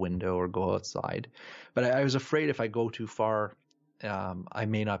out the window or go outside. But I was afraid if I go too far, I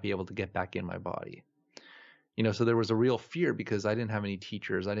may not be able to get back in my body. You know, so there was a real fear because I didn't have any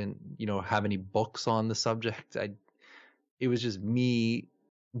teachers. I didn't, you know, have any books on the subject. It was just me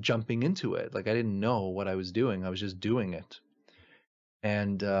jumping into it. Like I didn't know what I was doing. I was just doing it.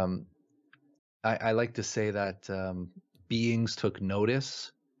 And I like to say that beings took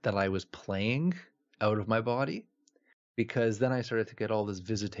notice that I was playing out of my body, because then I started to get all this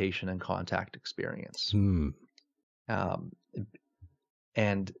visitation and contact experience.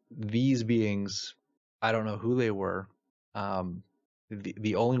 And these beings, I don't know who they were.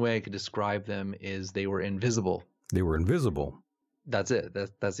 The only way I could describe them is they were invisible. They were invisible. That's it.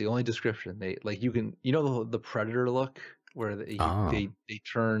 That's the only description. They, like, you can, you know, the Predator look where they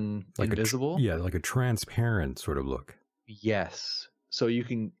turn like invisible. Like a transparent sort of look. Yes. So you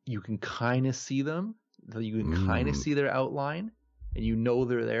can kind of see them. You can kind of see their outline, and you know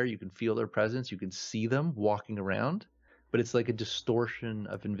they're there. You can feel their presence. You can see them walking around, but it's like a distortion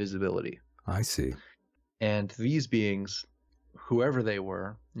of invisibility. I see. And these beings, whoever they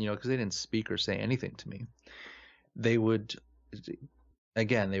were, you know, because they didn't speak or say anything to me, they would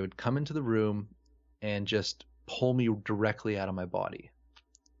come into the room and just pull me directly out of my body.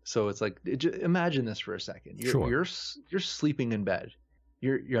 So it's like, imagine this for a second. You're sleeping in bed.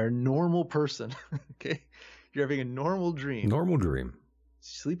 You're a normal person. Okay, you're having a normal dream.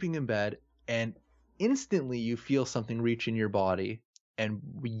 Sleeping in bed, and instantly you feel something reach in your body and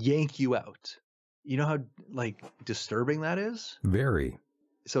yank you out. You know how like disturbing that is? Very.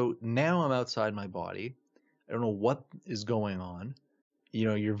 So now I'm outside my body. I don't know what is going on. You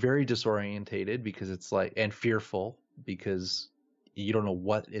know, you're very disorientated because it's like, and fearful because you don't know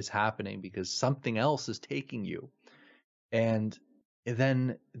what is happening because something else is taking you. And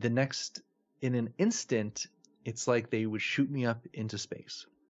then in an instant, it's like they would shoot me up into space.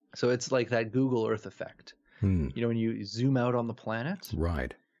 So it's like that Google Earth effect. You know, when you zoom out on the planet.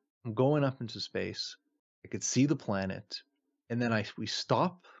 Right. I'm going up into space. I could see the planet. And then we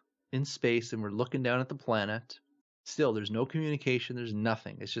stop in space and we're looking down at the planet. Still, there's no communication. There's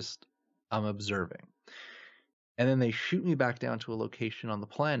nothing. It's just I'm observing. And then they shoot me back down to a location on the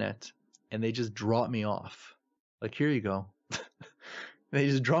planet, and they just drop me off. Like, here you go. They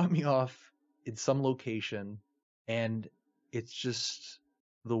just drop me off in some location, and it's just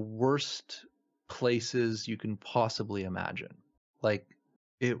the worst places you can possibly imagine. Like,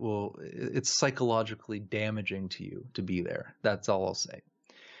 it's psychologically damaging to you to be there. That's all I'll say.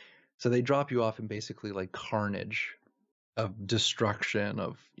 So they drop you off in basically like carnage of destruction,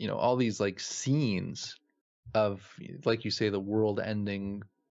 of, you know, all these like scenes of, like you say, the world ending.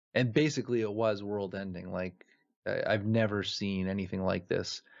 And basically it was world ending. Like, I've never seen anything like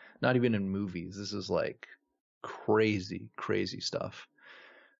this, not even in movies. This is like crazy stuff.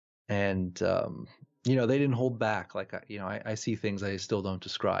 And you know, they didn't hold back. Like, you know, I see things I still don't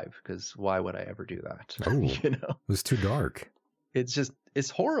describe, because why would I ever do that? Oh, you know, it was too dark. It's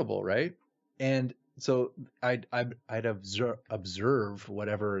horrible, right? And so I'd observe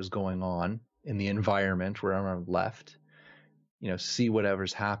whatever is going on in the environment where I'm left, you know, see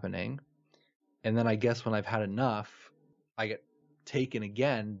whatever's happening. And then I guess when I've had enough, I get taken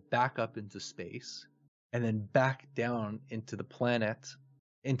again back up into space, and then back down into the planet,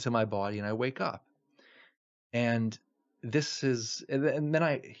 into my body, and I wake up. And this is, and then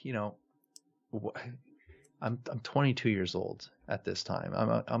I, you know, I'm 22 years old at this time.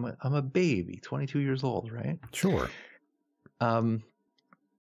 I'm a baby, 22 years old, right? Sure.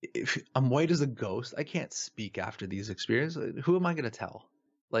 If I'm white as a ghost, I can't speak after these experiences. Who am I going to tell?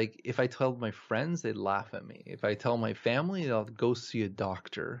 Like, if I tell my friends, they'd laugh at me. If I tell my family, I'll go see a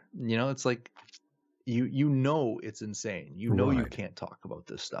doctor. You know, it's like, you know, it's insane. You know, you can't talk about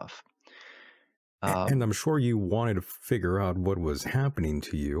this stuff. And I'm sure you wanted to figure out what was happening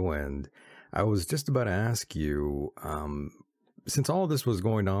to you. And I was just about to ask you, since all of this was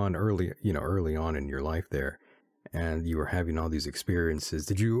going on early on in your life there, and you were having all these experiences,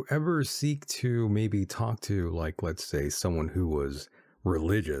 did you ever seek to maybe talk to, like, let's say, someone who was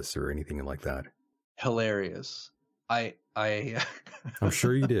religious or anything like that? Hilarious. I'm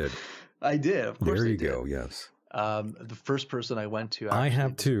sure you did. I did. Of course, there you I did. go. Yes. The first person I went to, I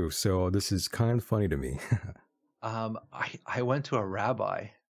have too. So this is kind of funny to me. I went to a rabbi,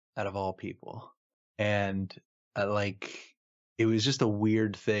 out of all people, and like it was just a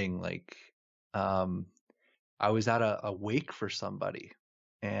weird thing. Like, I was at a wake for somebody,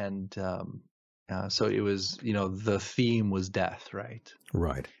 and so it was, the theme was death, right?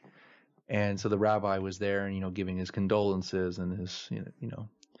 Right. And so the rabbi was there, and giving his condolences and his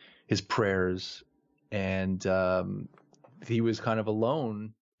his prayers, and he was kind of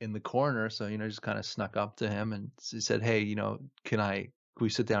alone in the corner, so just kind of snuck up to him and he said, "Hey, can we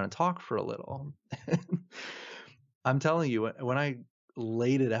sit down and talk for a little?" I'm telling you, when I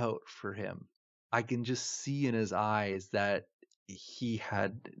laid it out for him, I can just see in his eyes that he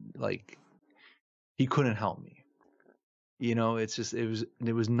had, like, he couldn't help me. It's just,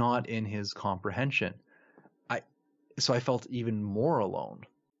 it was not in his comprehension. So I felt even more alone,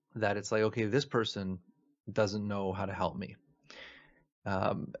 that it's like, okay, this person doesn't know how to help me.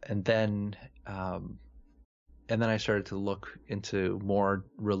 And then I started to look into more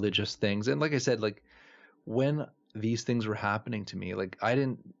religious things. And like I said, like, when these things were happening to me, like, I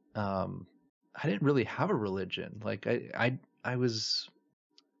didn't really have a religion. Like, I was,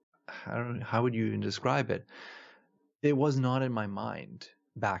 I don't know, how would you even describe it? It was not in my mind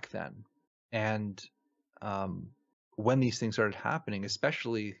back then. And when these things started happening,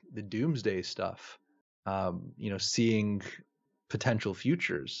 especially the doomsday stuff, seeing potential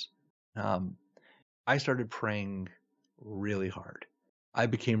futures, I started praying really hard. I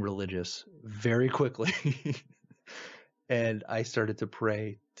became religious very quickly. And I started to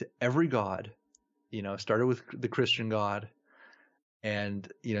pray to every God, started with the Christian God, and,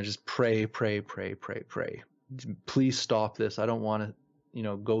 just pray. Please stop this. I don't want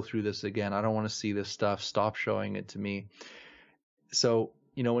to, go through this again. I don't want to see this stuff. Stop showing it to me. So,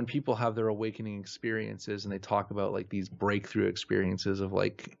 when people have their awakening experiences and they talk about, like, these breakthrough experiences of,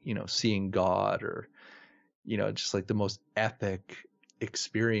 like, seeing God, or, just like the most epic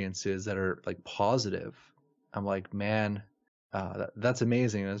experiences that are, like, positive, I'm like, man, that's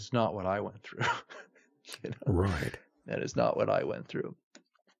amazing. That's not what I went through. Right. That is not what I went through.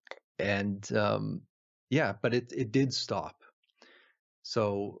 And yeah, but it did stop.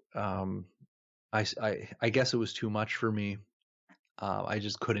 So I guess it was too much for me. I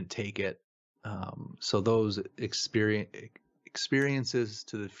just couldn't take it. So those experiences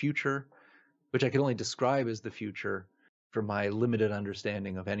to the future, which I can only describe as the future from my limited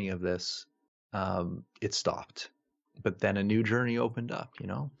understanding of any of this, it stopped. But then a new journey opened up,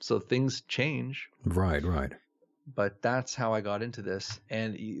 so things change. Right. But that's how I got into this.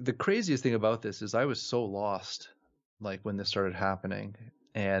 And the craziest thing about this is I was so lost, like, when this started happening.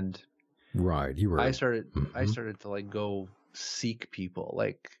 And right, you were. I started to, like, go seek people.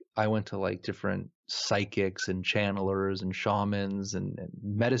 Like, I went to, like, different psychics and channelers and shamans and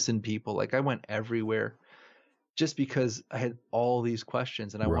medicine people. Like, I went everywhere just because I had all these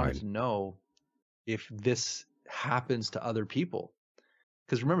questions, and I wanted to know if this happens to other people.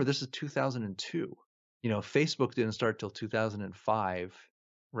 Because remember, this is 2002. Facebook didn't start till 2005,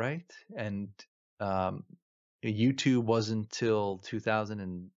 right? And YouTube wasn't till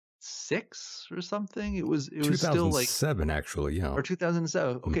 2006 or something. It was still like 2007, actually, yeah, or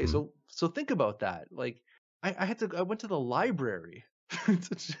 2007. Okay, so think about that. Like, I went to the library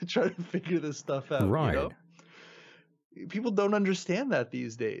to try to figure this stuff out. Right. People don't understand that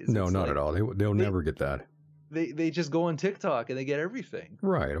these days. No, not at all. They'll never get that. They just go on TikTok and they get everything.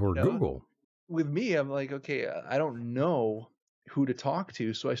 Right, or Google. With me, I'm like, okay, I don't know who to talk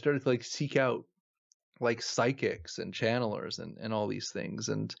to, so I started to, like, seek out, like, psychics and channelers and all these things,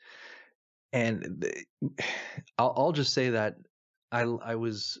 and I'll just say that I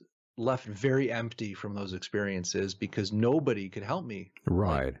was left very empty from those experiences because nobody could help me.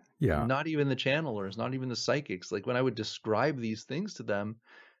 Right. Like, yeah. Not even the channelers, not even the psychics. Like, when I would describe these things to them,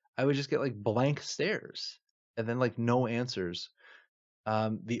 I would just get, like, blank stares and then, like, no answers.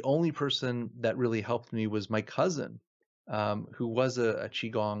 The only person that really helped me was my cousin, who was a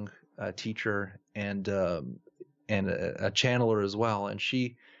Qigong teacher and a channeler as well. And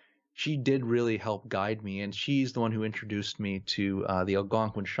she did really help guide me. And she's the one who introduced me to the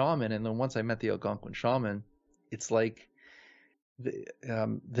Algonquin shaman. And then once I met the Algonquin shaman, it's like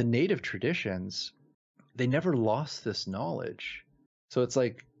the native traditions, they never lost this knowledge. So it's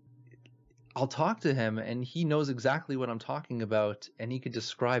like, I'll talk to him and he knows exactly what I'm talking about, and he could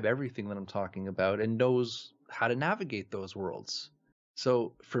describe everything that I'm talking about and knows how to navigate those worlds.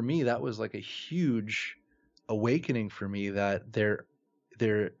 So for me, that was like a huge awakening for me, that there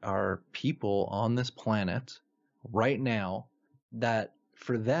are people on this planet right now that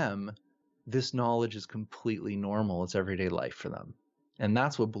for them, this knowledge is completely normal. It's everyday life for them. And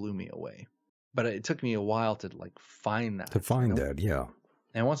that's what blew me away. But it took me a while to like find that. Yeah.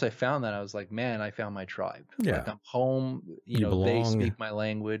 And once I found that, I was like, man, I found my tribe. Yeah. Like I'm home, you know, belong. They speak my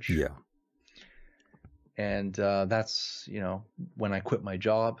language. Yeah. And that's, you know, when I quit my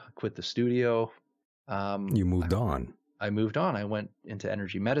job, quit the studio. You moved on. I moved on. I went into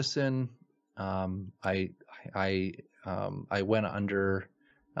energy medicine. I went under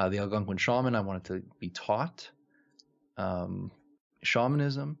the Algonquin shaman. I wanted to be taught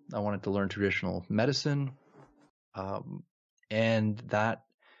shamanism. I wanted to learn traditional medicine. And that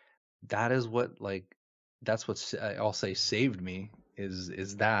is what, like, that's what I'll say saved me,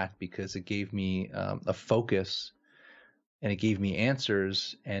 is that, because it gave me a focus, and it gave me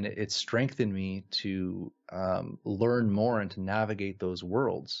answers, and it strengthened me to learn more and to navigate those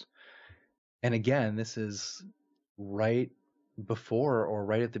worlds. And again, this is right before or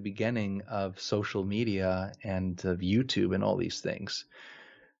right at the beginning of social media and of YouTube and all these things.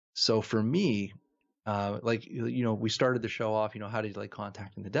 So for me, like, you know, we started the show off, you know, how did you like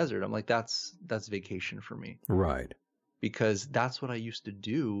contacting the desert? I'm like, that's vacation for me. Right. Because that's what I used to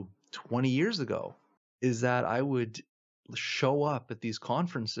do 20 years ago, is that I would show up at these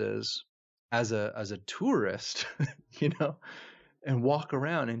conferences as a tourist, you know, and walk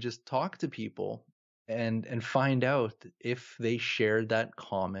around and just talk to people and find out if they shared that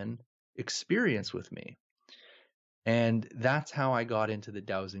common experience with me. And that's how I got into the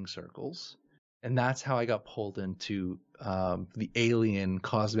dowsing circles. And that's how I got pulled into the Alien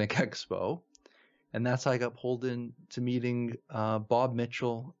Cosmic Expo. And that's how I got pulled into meeting Bob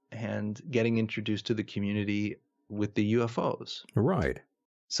Mitchell and getting introduced to the community with the UFOs. Right.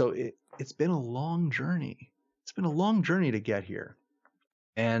 So it's been a long journey. It's been a long journey to get here.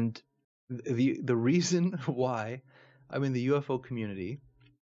 And the reason why I'm in the UFO community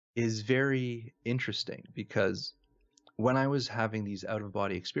is very interesting, because when I was having these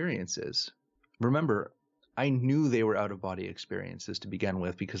out-of-body experiences, remember, I knew they were out-of-body experiences to begin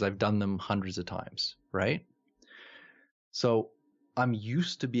with, because I've done them hundreds of times, right? So I'm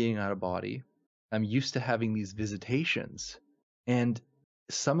used to being out of body. I'm used to having these visitations. And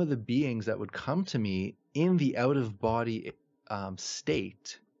some of the beings that would come to me in the out-of-body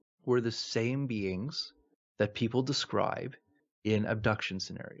state were the same beings that people describe in abduction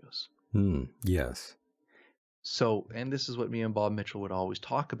scenarios. Yes. So, and this is what me and Bob Mitchell would always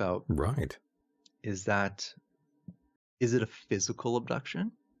talk about. Right. Is it a physical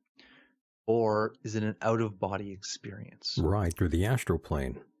abduction, or is it an out-of-body experience? Right, through the astral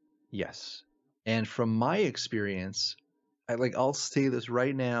plane. Yes. And from my experience, I'll say this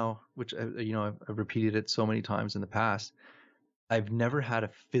right now, which you know, I've repeated it so many times in the past. I've never had a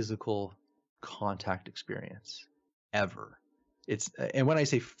physical contact experience ever. And when I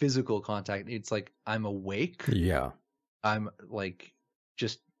say physical contact, it's like I'm awake. Yeah. I'm like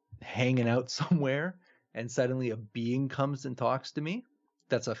just hanging out somewhere, and suddenly a being comes and talks to me.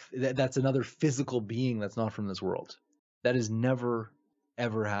 That's another physical being that's not from this world. That has never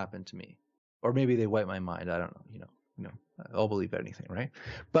ever happened to me. Or maybe they wipe my mind. I don't know. You know, I'll believe anything, right?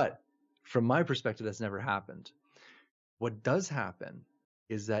 But from my perspective, that's never happened. What does happen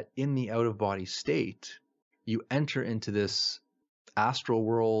is that in the out-of-body state, you enter into this astral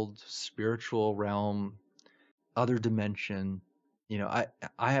world, spiritual realm, other dimension. You know,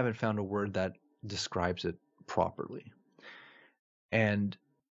 I haven't found a word that describes it properly. And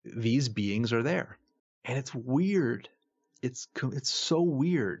these beings are there. And it's weird. It's so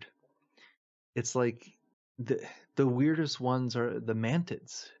weird. It's like the weirdest ones are the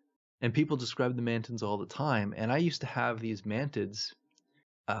mantids. And people describe the mantids all the time. And I used to have these mantids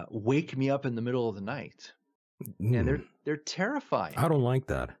wake me up in the middle of the night. And they're terrifying. I don't like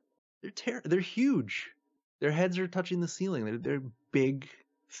that. They're huge. Their heads are touching the ceiling. They're big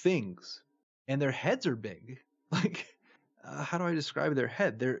things. And their heads are big. Like, how do I describe their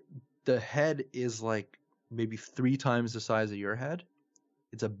head? The head is like maybe 3 times the size of your head.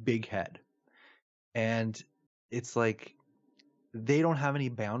 It's a big head. And it's like they don't have any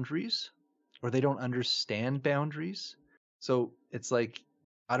boundaries, or they don't understand boundaries. So it's like,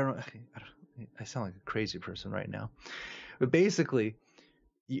 I don't know. I sound like a crazy person right now. But basically,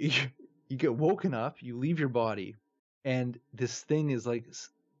 you get woken up, you leave your body, and this thing is like,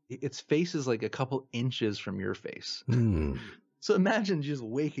 its face is like a couple inches from your face. So imagine just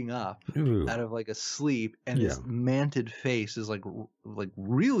waking up out of like a sleep, and this mantid face is like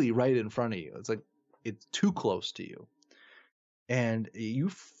really right in front of you. It's like it's too close to you, and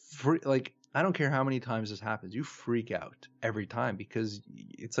you like, I don't care how many times this happens, you freak out every time because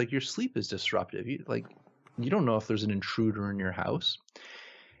it's like your sleep is disruptive. You don't know if there's an intruder in your house.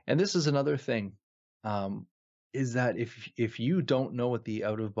 And this is another thing, is that if you don't know what the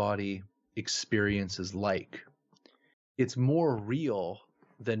out of body experience is like, it's more real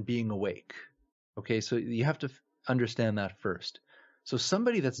than being awake. Okay, so you have to understand that first. So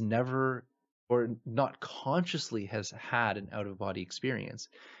somebody that's never or not consciously has had an out of body experience,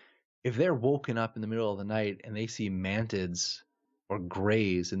 if they're woken up in the middle of the night and they see mantids or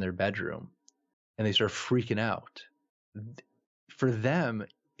grays in their bedroom and they start freaking out, for them,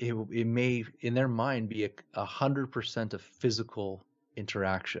 it may, in their mind, be 100% of physical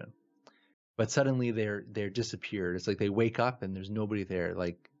interaction. But suddenly they're disappeared. It's like they wake up and there's nobody there,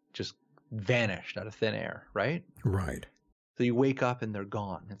 like just vanished out of thin air, right? Right. So you wake up and they're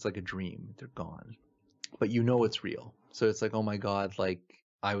gone. It's like a dream. They're gone. But you know it's real. So it's like, oh my God, like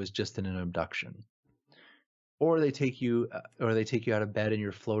I was just in an abduction. Or they take you out of bed and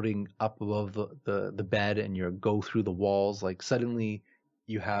you're floating up above the bed and you go through the walls. Like suddenly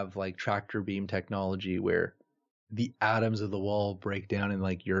you have like tractor beam technology where the atoms of the wall break down and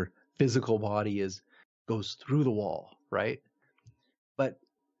like your physical body goes through the wall, right? But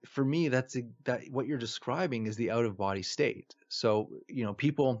for me, that what you're describing is the out of body state. So,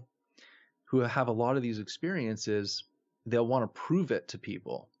 people who have a lot of these experiences, they'll want to prove it to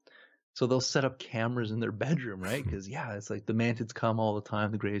people. So they'll set up cameras in their bedroom, right? Because it's like the mantids come all the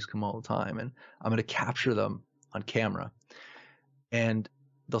time, the grays come all the time, and I'm going to capture them on camera. And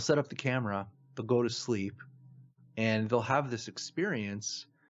they'll set up the camera, they'll go to sleep, and they'll have this experience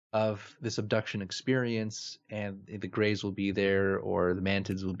of this abduction experience, and the grays will be there or the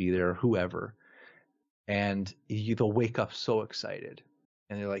mantids will be there or whoever. And they'll wake up so excited.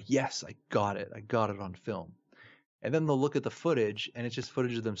 And they're like, yes, I got it on film. And then they'll look at the footage and it's just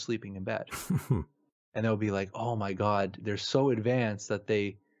footage of them sleeping in bed. And they'll be like, oh my God, they're so advanced that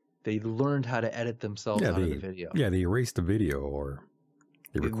they learned how to edit themselves out of the video. Yeah, they erased the video or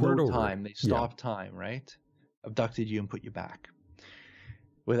they record over time. They stopped time, right? Abducted you and put you back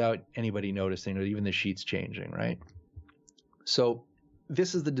without anybody noticing or even the sheets changing, right? So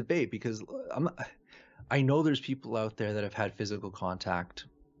this is the debate, because I know there's people out there that have had physical contact.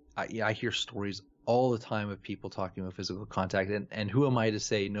 I hear stories all the time of people talking about physical contact, and who am I to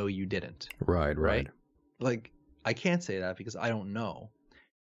say no, you didn't? Right. Like, I can't say that because I don't know.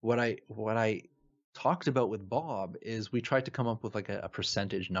 What I talked about with Bob is we tried to come up with like a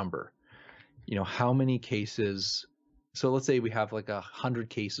percentage number. How many cases? So let's say we have like 100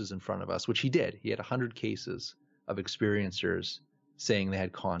 cases in front of us, which he did. He had 100 cases of experiencers saying they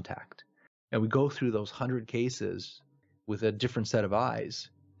had contact. And we go through those 100 cases with a different set of eyes.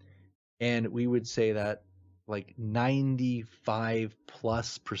 And we would say that like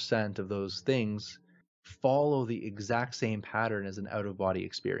 95+% of those things follow the exact same pattern as an out-of-body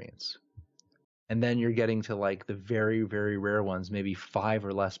experience. And then you're getting to like the very, very rare ones, maybe 5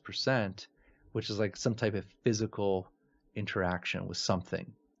 or less %, which is like some type of physical interaction with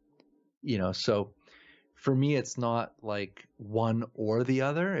something. So for me, it's not like one or the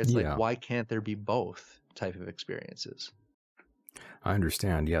other. It's like, why can't there be both type of experiences? I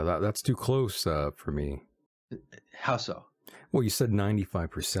understand. Yeah, that's too close for me. How so? Well, you said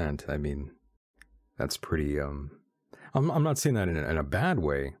 95%. I mean, that's pretty. I'm not saying that in a bad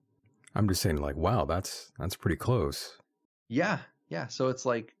way. I'm just saying like, wow, that's pretty close. Yeah. So it's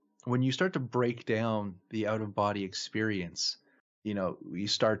like when you start to break down the out of body experience, you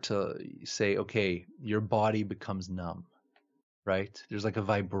start to say, okay, your body becomes numb, right? There's like a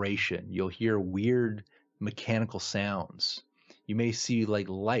vibration. You'll hear weird mechanical sounds. You may see like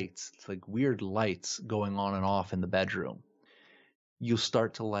lights, it's like weird lights going on and off in the bedroom. You'll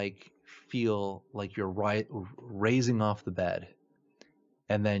start to like feel like you're raising off the bed,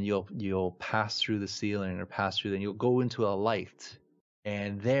 and then you'll pass through the ceiling or pass through, then you'll go into a light,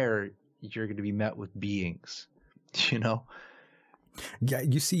 and there you're going to be met with beings, Yeah,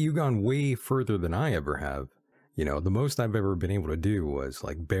 you see, you've gone way further than I ever have. The most I've ever been able to do was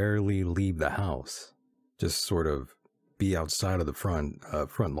like barely leave the house, just sort of be outside of the front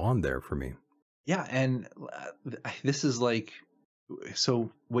lawn there for me. Yeah, and this is like, so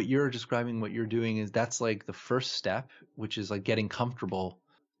what you're describing, what you're doing is that's like the first step, which is like getting comfortable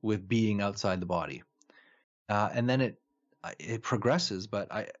with being outside the body, and then it progresses.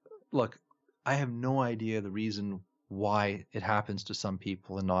 But I have no idea the reason why it happens to some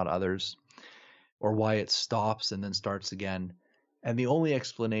people and not others, or why it stops and then starts again. And the only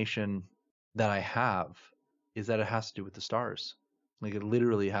explanation that I have is that it has to do with the stars. Like it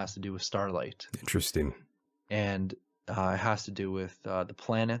literally has to do with starlight. Interesting. And it has to do with the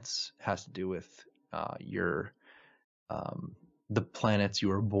planets. It has to do with your the planets you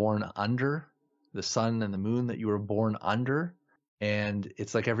were born under, the sun and the moon that you were born under. And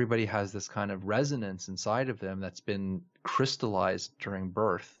it's like everybody has this kind of resonance inside of them that's been crystallized during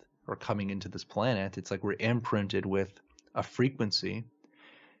birth or coming into this planet. It's like we're imprinted with a frequency.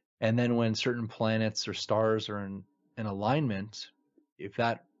 And then when certain planets or stars are in alignment, if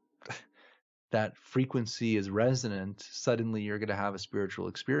that frequency is resonant, suddenly you're going to have a spiritual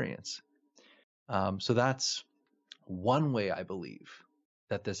experience. So that's one way I believe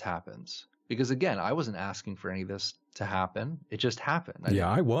that this happens. Because again, I wasn't asking for any of this to happen. It just happened.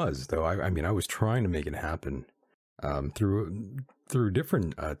 I was, though. I mean, I was trying to make it happen through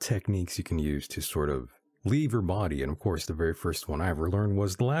different techniques you can use to sort of leave your body. And of course, the very first one I ever learned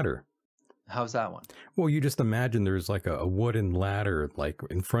was the ladder. How's that one? Well, you just imagine there's like a wooden ladder like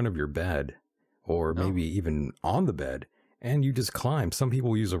in front of your bed, or maybe even on the bed, and you just climb. Some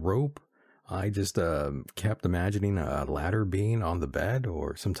people use a rope. I just kept imagining a ladder being on the bed,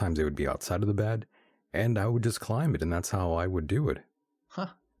 or sometimes it would be outside of the bed, and I would just climb it, and that's how I would do it. Huh.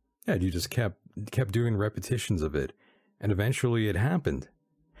 Yeah, you just kept doing repetitions of it, and eventually it happened.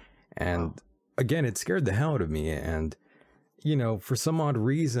 And again, it scared the hell out of me, and, you know, for some odd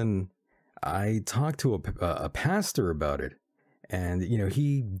reason, I talked to a pastor about it, and, you know,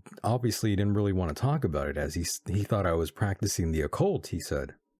 he obviously didn't really want to talk about it, as he thought I was practicing the occult, he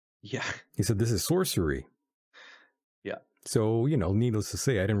said. Yeah. He said, this is sorcery. Yeah. So, you know, needless to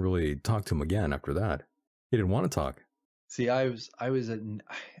say, I didn't really talk to him again after that. He didn't want to talk. See, I'm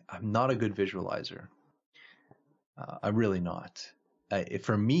not a good visualizer. I'm really not.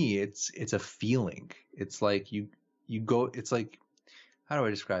 For me, it's a feeling. It's like you go, it's like, how do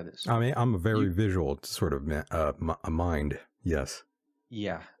I describe this? I mean, I'm a very visual sort of a mind. Yes.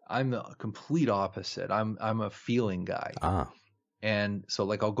 Yeah. I'm the complete opposite. I'm a feeling guy. Ah. And so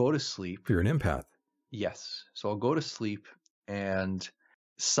like I'll go to sleep. You're an empath. Yes. So I'll go to sleep, and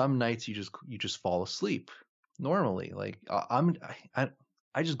some nights you just fall asleep normally. Like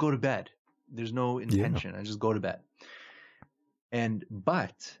I just go to bed. There's no intention. I just go to bed.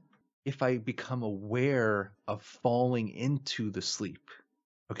 But if I become aware of falling into the sleep,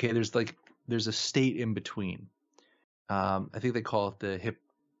 okay, there's a state in between. I think they call it the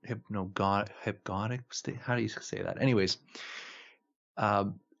hypnagogic state. How do you say that? Anyways,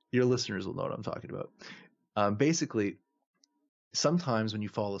 your listeners will know what I'm talking about. Basically, sometimes when you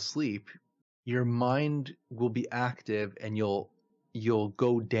fall asleep, your mind will be active, and you'll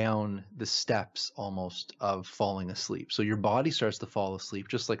go down the steps almost of falling asleep. So your body starts to fall asleep,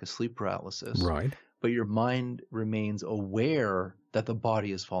 just like a sleep paralysis. Right. But your mind remains aware that the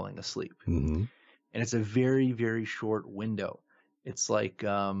body is falling asleep. Mm-hmm. And it's a very, very short window. It's like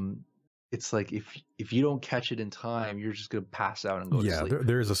if you don't catch it in time, you're just going to pass out and go to sleep. Yeah,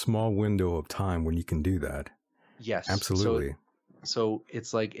 there's a small window of time when you can do that. Yes. Absolutely. So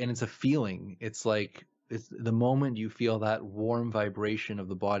it's like, and it's a feeling. It's like, it's the moment you feel that warm vibration of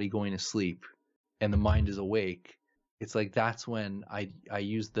the body going to sleep and the mind is awake. It's like, that's when I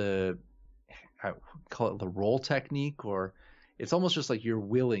use I call it the roll technique, or it's almost just like you're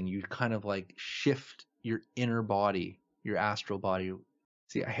willing, you kind of like shift your inner body, your astral body.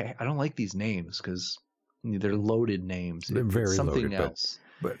 See, I don't like these names because they're loaded names. They're very something loaded, else.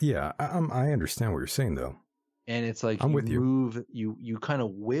 But yeah, I understand what you're saying, though. And it's like I'm with you. You kind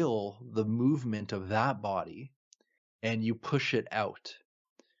of will the movement of that body, and you push it out,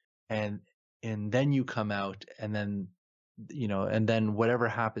 and then you come out, and then, you know, and then whatever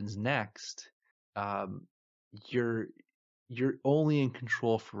happens next, you're only in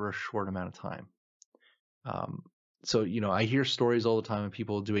control for a short amount of time. So, you know, I hear stories all the time of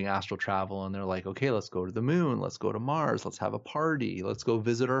people doing astral travel, and they're like, okay, let's go to the moon, let's go to Mars, let's have a party, let's go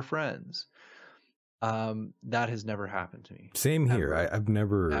visit our friends. That has never happened to me. Same here. I've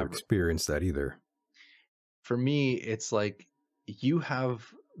never experienced that either. For me, it's like you have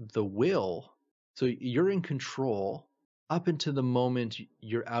the will, so you're in control up until the moment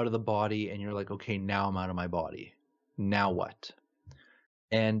you're out of the body and you're like, okay, now I'm out of my body. Now what?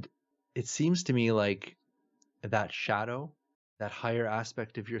 And it seems to me like that shadow, that higher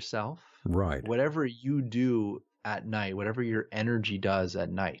aspect of yourself, right? Whatever you do at night, whatever your energy does at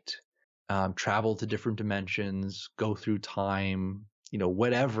night, travel to different dimensions, go through time, you know,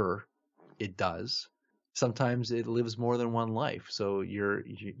 whatever it does. Sometimes it lives more than one life. So you're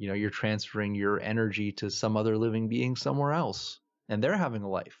transferring your energy to some other living being somewhere else, and they're having a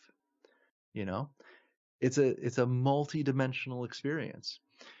life. You know, it's a multi-dimensional experience.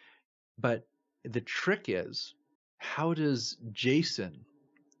 But the trick is, how does Jason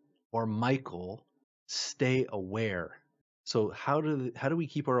or Michael stay aware? So how do we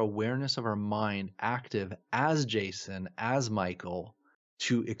keep our awareness of our mind active as Jason, as Michael,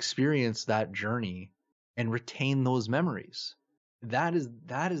 to experience that journey and retain those memories? That is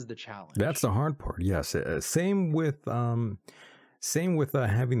the challenge. That's the hard part. Yes. Same with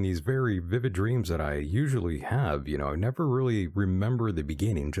having these very vivid dreams that I usually have. You know, I never really remember the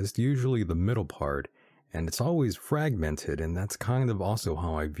beginning, just usually the middle part, and it's always fragmented. And that's kind of also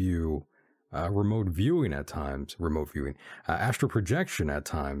how I view remote viewing at times. Astral projection at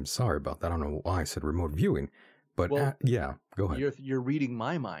times. Sorry about that. I don't know why I said remote viewing, but well, yeah, go ahead. You're reading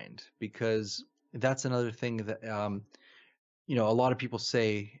my mind, because that's another thing that you know, a lot of people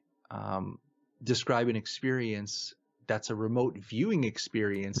say, describe an experience that's a remote viewing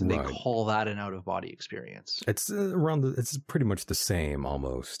experience, and Right. they call that an out-of-body experience. It's it's pretty much the same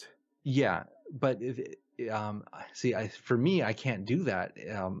almost. Yeah, but see, for me, I can't do that.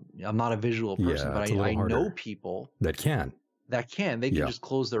 I'm not a visual person, Yeah, but it's a little I know harder. people That can. they can Yeah. just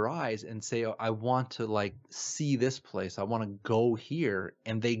close their eyes and say, oh, I want to like see this place. I want to go here,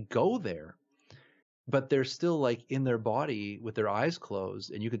 and they go there. But they're still like in their body with their eyes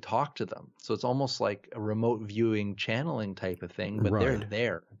closed, and you could talk to them. So it's almost like a remote viewing channeling type of thing, but Right.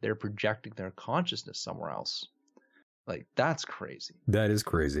 they're projecting their consciousness somewhere else. Like, that's crazy. That is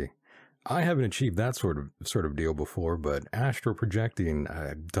crazy. I haven't achieved that sort of deal before, but astral projecting,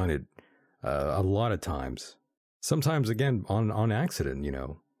 I've done it a lot of times. Sometimes, again, on accident, you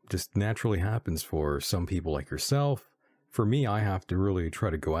know, just naturally happens for some people like yourself. For me, I have to really try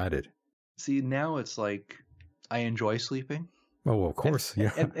to go at it. See, now it's like I enjoy sleeping. Oh, well, of course,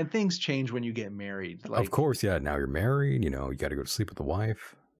 yeah. And things change when you get married. Like, of course, yeah. Now you're married, you know, you got to go to sleep with the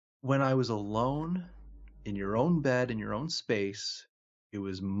wife. when I was alone in your own bed, in your own space, it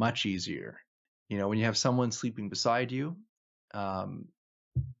was much easier. You know, when you have someone sleeping beside you,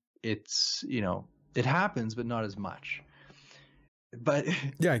 it's, you know, it happens, but not as much. But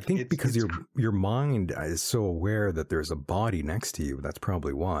yeah, I think because your mind is so aware that there's a body next to you, that's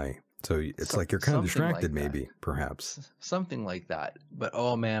probably why. So it's like you're kind of distracted, like maybe, perhaps. Something like that. But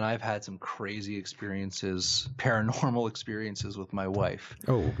oh man, I've had some crazy experiences, paranormal experiences with my wife.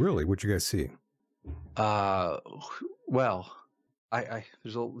 Oh, really? What'd you guys see? Well,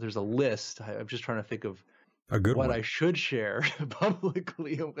 there's a list. I'm just trying to think of a good what one. I should share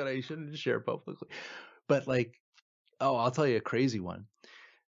publicly and what I shouldn't share publicly. But like, oh, I'll tell you a crazy one.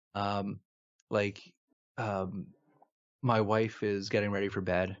 My wife is getting ready for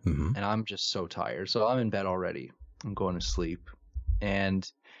bed, Mm-hmm. and I'm just so tired. So I'm in bed already. I'm going to sleep. And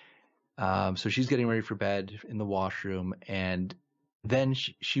so she's getting ready for bed in the washroom, and then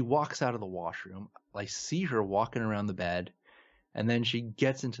she walks out of the washroom. I see her walking around the bed, and then she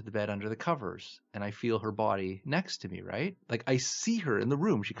gets into the bed under the covers, and I feel her body next to me, right? Like, I see her in the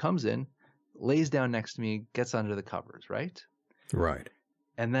room. She comes in, lays down next to me, gets under the covers, right? Right.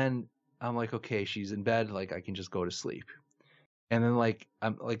 And then I'm like, okay, she's in bed, like I can just go to sleep. And then like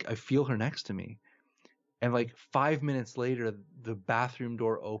I feel her next to me. And like 5 minutes later, the bathroom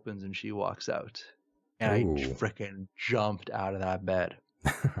door opens and she walks out. And I freaking jumped out of that bed.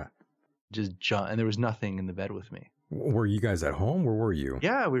 Just jumped. And there was nothing in the bed with me. Were you guys at home? Where were you?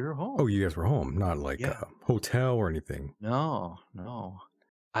 Yeah, we were home. Oh, you guys were home, not like a hotel or anything. No.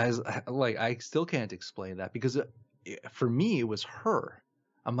 I was like, I still can't explain that, because for me, it was her.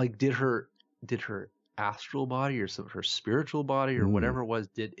 I'm like, did her astral body or her spiritual body or whatever it was,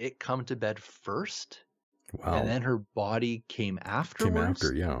 did it come to bed first? Wow. And then her body came afterwards? Came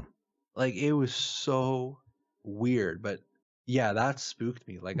after, yeah. Like, it was so weird. But yeah, that spooked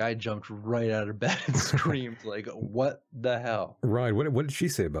me. Like, I jumped right out of bed and screamed, like, what the hell? Right. What did she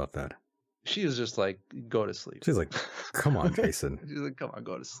say about that? She was just like, go to sleep. She's like, come on, Jason. She's like, come on,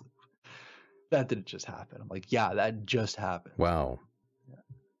 go to sleep. That didn't just happen. I'm like, yeah, that just happened. Wow. Yeah.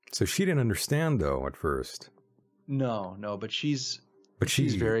 So she didn't understand, though, at first. No, but she's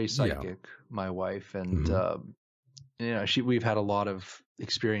very psychic, my wife, and you know, we've had a lot of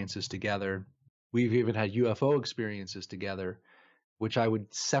experiences together. We've even had UFO experiences together, which I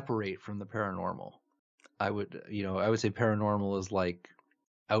would separate from the paranormal. I would say paranormal is like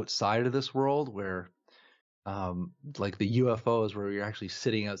outside of this world, where like the UFOs, where you're actually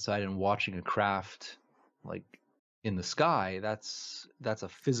sitting outside and watching a craft like in the sky. That's a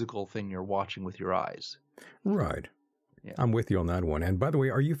physical thing you're watching with your eyes. Right. Yeah. I'm with you on that one. And by the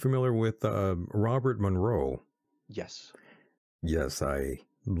way, are you familiar with Robert Monroe? Yes. Yes, I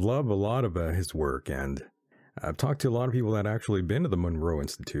love a lot of his work, and I've talked to a lot of people that actually been to the Monroe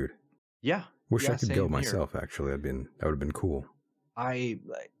Institute. Yeah. Wish I could go myself, actually. That would have been cool.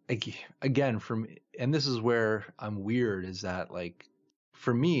 Again, and this is where I'm weird, is that like,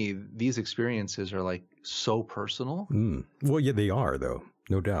 for me, these experiences are like so personal. Well, yeah, they are though,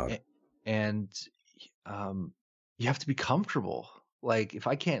 no doubt. And you have to be comfortable. Like, if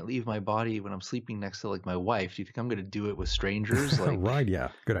I can't leave my body when I'm sleeping next to like my wife, do you think I'm going to do it with strangers? Like, right? Yeah,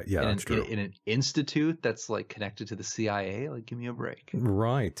 good. Yeah, that's true. In an institute that's like connected to the CIA, like, give me a break.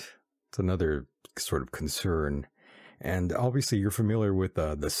 Right. It's another sort of concern, and obviously you're familiar with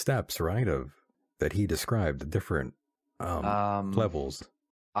the steps, right? That he described, the different levels.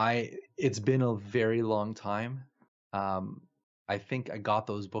 It's been a very long time. I think I got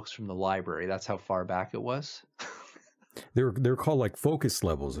those books from the library. That's how far back it was. They're called like focus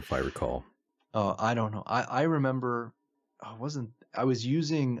levels, if I recall. Oh, I don't know. I remember I was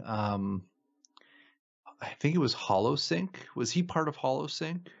using I think it was HoloSync. Was he part of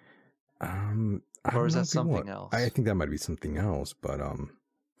HoloSync? Or is that something else? I think that might be something else, but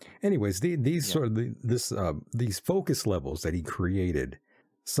anyways, these focus levels that he created,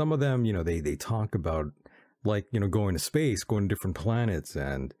 some of them, they talk about like, going to space, going to different planets,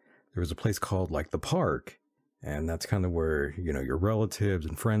 and there was a place called like the Park. And that's kind of where, your relatives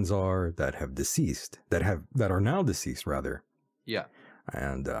and friends are that have deceased, that are now deceased, rather. Yeah.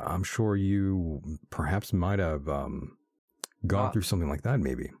 And I'm sure you perhaps might have gone through something like that,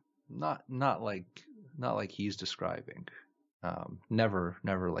 maybe. Not like he's describing. Never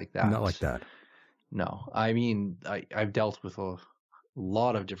like that. Not like that. No. I mean, I've dealt with a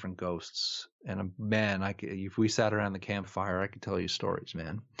lot of different ghosts, and man, if we sat around the campfire, I could tell you stories,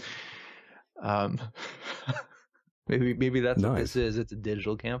 man. Maybe that's what this is. It's a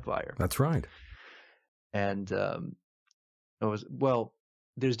digital campfire. That's right. And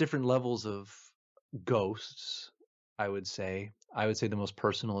there's different levels of ghosts, I would say. I would say the most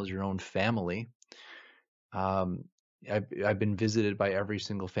personal is your own family. I've been visited by every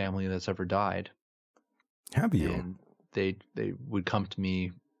single family that's ever died. Have you? And they would come to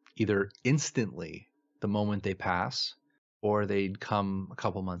me either instantly the moment they pass, or they'd come a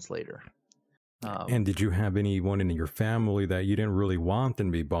couple months later. And did you have anyone in your family that you didn't really want them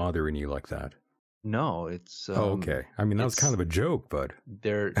to be bothering you like that? No, it's okay. I mean, that was kind of a joke, but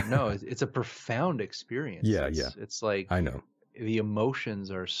it's a profound experience. Yeah, it's like, I know, the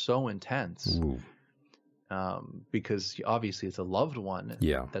emotions are so intense. Ooh. Because obviously it's a loved one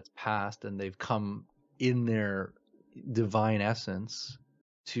that's passed, and they've come in their divine essence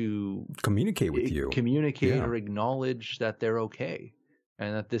to communicate with you, or acknowledge that they're okay,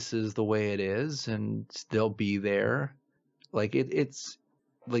 and that this is the way it is, and they'll be there. Like it's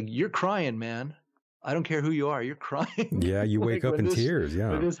like, you're crying, man. I don't care who you are, you're crying. Yeah, you wake up in tears.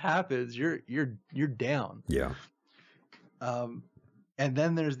 Yeah, when this happens, you're down. Yeah. And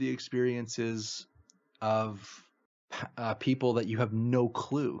then there's the experiences of people that you have no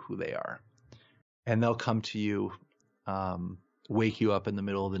clue who they are, and they'll come to you, wake you up in the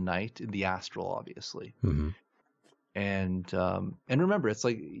middle of the night in the astral, obviously. Mm-hmm. And remember, it's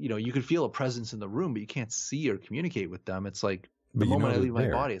like, you can feel a presence in the room, but you can't see or communicate with them. It's like, the moment I leave my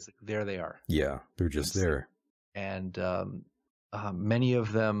body, it's like, there they are. Yeah, they're just there. And many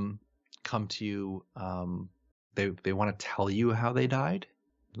of them come to you. They want to tell you how they died.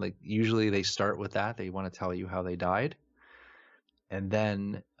 Like, usually they start with that. They want to tell you how they died. And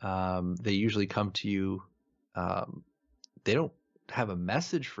then they usually come to you. They don't have a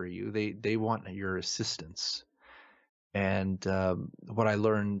message for you. They want your assistance. And what I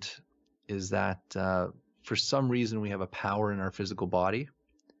learned is that for some reason we have a power in our physical body.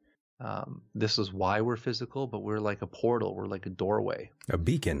 This is why we're physical, but we're like a portal. We're like a doorway. A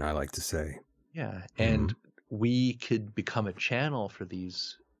beacon, I like to say. Yeah. And we could become a channel for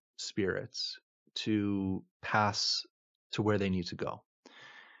these spirits to pass to where they need to go.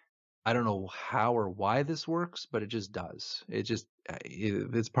 I don't know how or why this works, but it just does.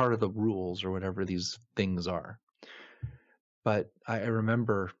 It's part of the rules or whatever these things are. But I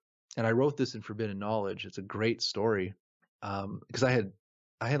remember, and I wrote this in Forbidden Knowledge. It's a great story, because I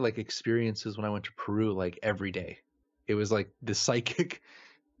had like experiences when I went to Peru, like every day. It was like the psychic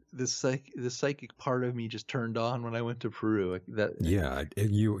part of me just turned on when I went to Peru.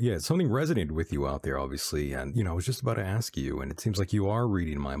 Something resonated with you out there, obviously. And, I was just about to ask you, and it seems like you are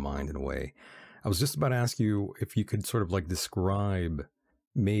reading my mind in a way. I was just about to ask you if you could sort of like describe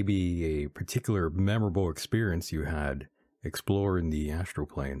maybe a particular memorable experience you had exploring the astral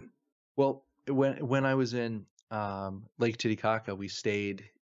plane. Well, when I was in Lake Titicaca, we stayed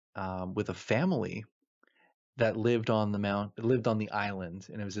with a family that lived on the island,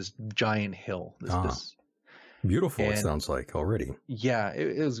 and it was this giant hill. Beautiful, it sounds like already. Yeah,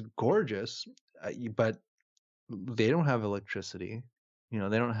 it was gorgeous, but they don't have electricity. You know,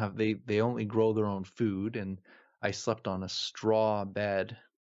 they don't have, they only grow their own food. And I slept on a straw bed,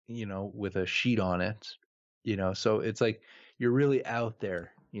 you know, with a sheet on it, you know, so it's like, you're really out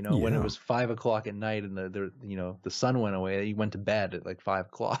there, you know, when it was 5 o'clock at night and the, you know, the sun went away, you went to bed at like 5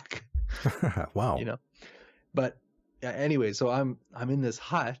 o'clock. Wow. You know, but anyway, so I'm in this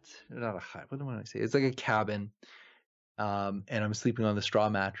hut, not a hut. What do I say? It's like a cabin. And I'm sleeping on the straw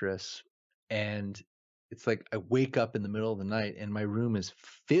mattress, and it's like I wake up in the middle of the night and my room is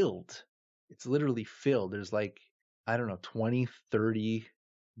filled. It's literally filled. There's like, I don't know, 20, 30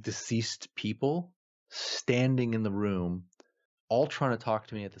 deceased people standing in the room, all trying to talk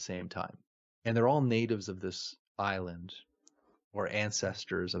to me at the same time. And they're all natives of this island or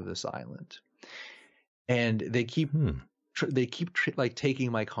ancestors of this island. And they keep like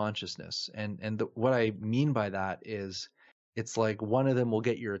taking my consciousness. And what I mean by that is, it's like one of them will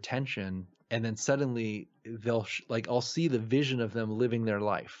get your attention, and then suddenly they'll like, I'll see the vision of them living their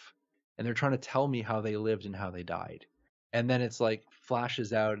life, and they're trying to tell me how they lived and how they died. And then it's like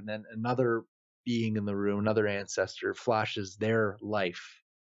flashes out, and then another being in the room, another ancestor, flashes their life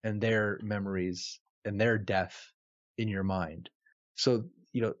and their memories and their death in your mind. So,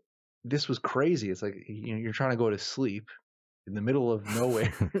 you know, this was crazy. It's like, you know, you're trying to go to sleep in the middle of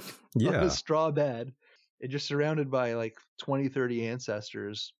nowhere on a straw bed, and just surrounded by like 20, 30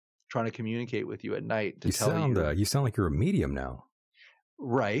 ancestors trying to communicate with you at night to tell you. You sound like you're a medium now.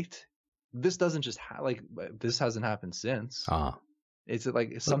 Right. This doesn't just this hasn't happened since. It's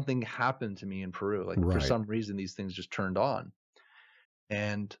like something happened to me in Peru. Like for some reason, these things just turned on.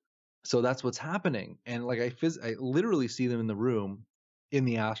 And so that's what's happening. And like I literally see them in the room, in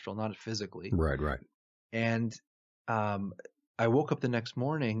the astral, not physically. Right. And I woke up the next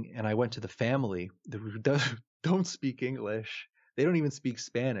morning and I went to the family that don't speak English. They don't even speak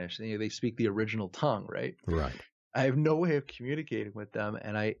Spanish. They speak the original tongue, right? Right. I have no way of communicating with them.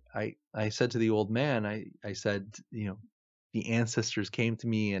 And I said to the old man, I said, you know, the ancestors came to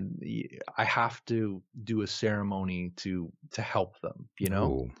me and I have to do a ceremony to help them, you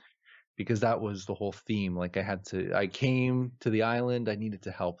know, because that was the whole theme. Like I came to the island, I needed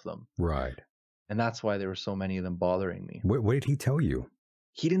to help them. Right. And that's why there were so many of them bothering me. What did he tell you?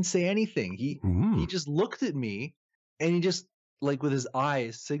 He didn't say anything. He just looked at me, and he just, like, with his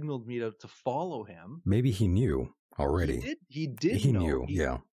eyes signaled me to follow him. Maybe he knew already. He did He know. knew,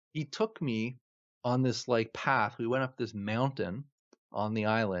 yeah. He took me on this like path. We went up this mountain on the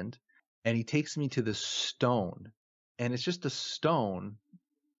island, and he takes me to this stone, and it's just a stone,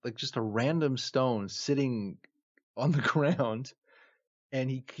 like just a random stone sitting on the ground. And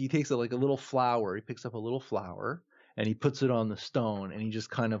he takes like a little flower. He picks up a little flower and he puts it on the stone, and he just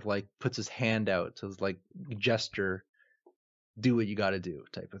kind of like puts his hand out to like gesture, do what you got to do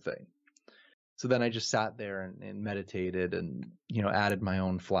type of thing. So then I just sat there and meditated, and, you know, added my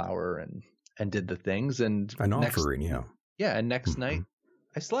own flower and did the things. And an offering, yeah. Yeah. And next night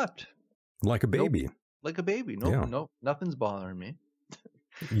I slept. Like a baby. Nope, like a baby. No, nothing's bothering me.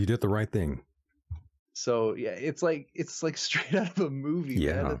 You did the right thing. So yeah, it's like straight out of a movie.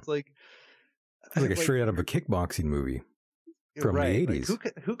 Yeah, man. It's like straight out of a kickboxing movie from the 80s.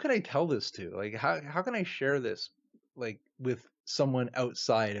 Like, who could I tell this to? Like, how can I share this like with someone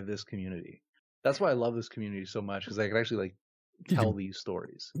outside of this community? That's why I love this community so much, because I can actually like tell these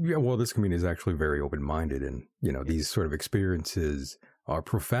stories. Yeah, well, this community is actually very open-minded, and you know, these sort of experiences are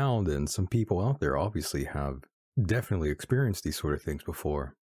profound, and some people out there obviously have definitely experienced these sort of things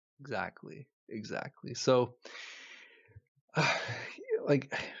before. Exactly. So,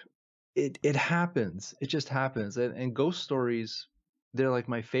 like, it happens. It just happens. And ghost stories, they're like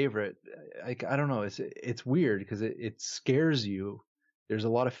my favorite. Like, I don't know. It's weird because it scares you. There's a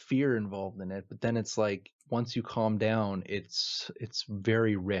lot of fear involved in it, but then it's like, once you calm down, it's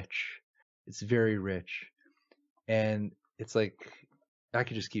very rich. It's very rich. And it's like, I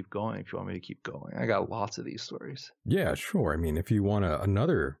could just keep going if you want me to keep going. I got lots of these stories. Yeah, sure. I mean, if you want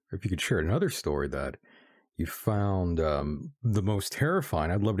if you could share another story that you found the most terrifying,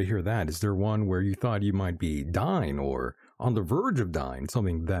 I'd love to hear that. Is there one where you thought you might be dying or on the verge of dying?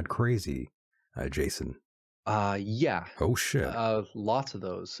 Something that crazy, Jason? Yeah. Oh, shit. Lots of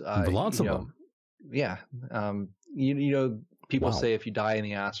those. Lots of them. Yeah. You know, people say if you die in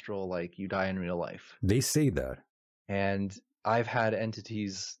the astral, like you die in real life. They say that. And I've had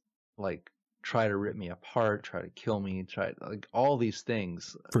entities like try to rip me apart, try to kill me, like all these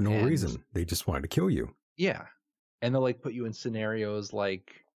things. For no reason. They just wanted to kill you. Yeah. And they'll like put you in scenarios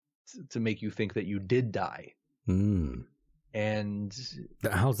like to make you think that you did die. And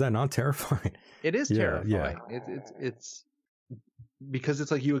how's that not terrifying? It is terrifying. Yeah. It's because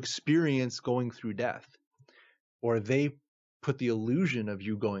it's like you experience going through death. or they put the illusion of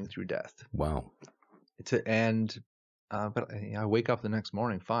you going through death. Wow. But I wake up the next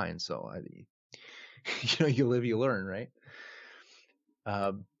morning fine. So you live, you learn, right?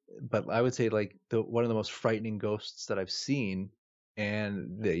 But I would say like one of the most frightening ghosts that I've seen,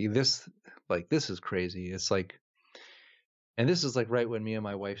 and this is crazy. It's like, and this is like right when me and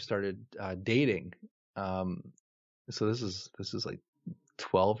my wife started dating. So this is like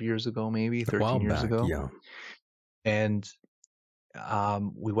 12 years ago, maybe 13 years ago. Yeah. And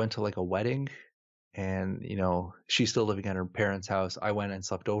we went to like a wedding, and she's still living at her parents' house. I went and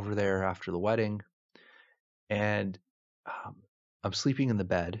slept over there after the wedding, and I'm sleeping in the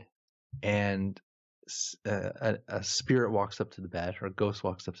bed, and a spirit walks up to the bed, or a ghost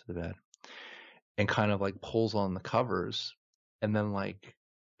walks up to the bed, and kind of like pulls on the covers, and then like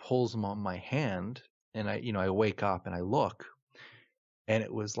pulls them on my hand, and I wake up and I look, and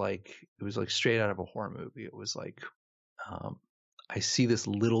it was like straight out of a horror movie. It was like I see this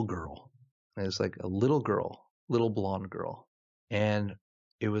little girl, and it's like a little girl, little blonde girl, and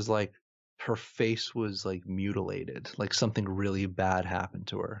it was like her face was like mutilated, like something really bad happened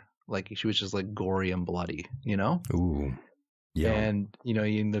to her. Like she was just like gory and bloody, Ooh, yeah. And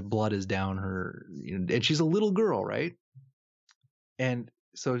the blood is down her, and she's a little girl, right? And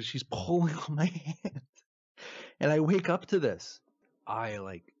so she's pulling on my hand, and I wake up to this.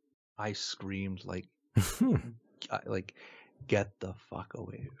 I screamed like, get the fuck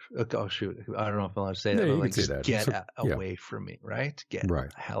away. Oh shoot, I don't know if I'm allowed to say that, but like, just get away from me, right? Get the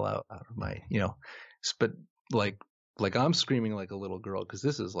hell out of my, but like I'm screaming like a little girl, because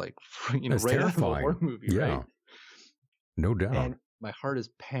this is like, That's right terrifying. out of a horror movie, right? No doubt. And my heart is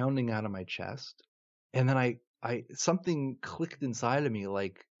pounding out of my chest, and then I something clicked inside of me,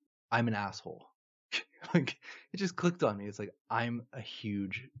 like I'm an asshole. Like it just clicked on me. It's like, I'm a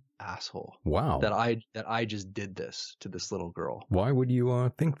huge asshole. Wow. That I just did this to this little girl. Why would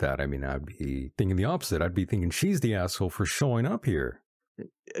you think that? I mean, I'd be thinking the opposite. I'd be thinking she's the asshole for showing up here.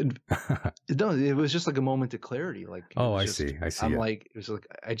 No, it was just like a moment of clarity. Like, I see. I'm like, it was like,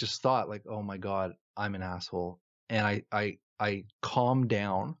 I just thought like, oh my God, I'm an asshole. And I calmed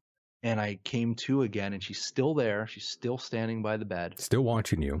down, and I came to again, and she's still there. She's still standing by the bed. Still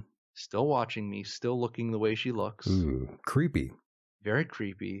watching you. Still watching me, still looking the way she looks. Ooh, creepy. Very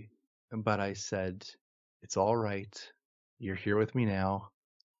creepy. But I said, it's all right. You're here with me now.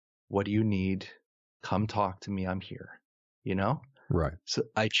 What do you need? Come talk to me. I'm here. Right. So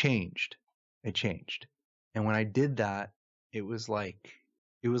I changed. And when I did that, it was like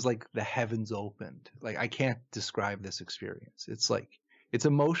the heavens opened. Like, I can't describe this experience. It's like, it's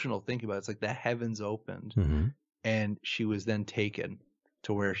emotional. Think about it. It's like the heavens opened, mm-hmm. and she was then taken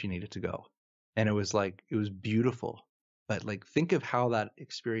to where she needed to go. And it was like, it was beautiful. But like, think of how that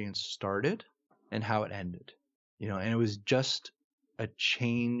experience started and how it ended, and it was just a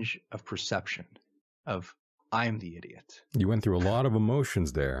change of perception of, I'm the idiot. You went through a lot of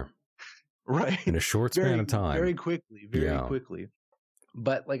emotions there. Right. In a short span of time. Very quickly.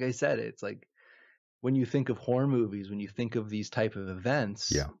 But like I said, it's like, when you think of horror movies, when you think of these type of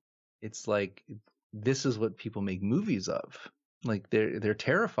events, it's like, this is what people make movies of. Like, they're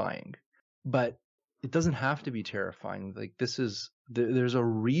terrifying, but it doesn't have to be terrifying. Like, there's a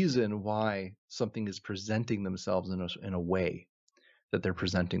reason why something is presenting themselves in a way that they're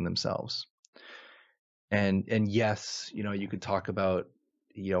presenting themselves. And yes, you could talk about,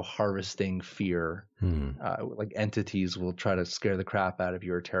 harvesting fear. Like, entities will try to scare the crap out of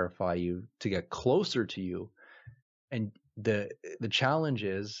you or terrify you to get closer to you. And the challenge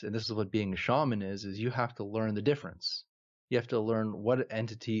is, and this is what being a shaman is you have to learn the difference. You have to learn what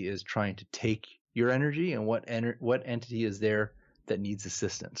entity is trying to take your energy, and what entity is there that needs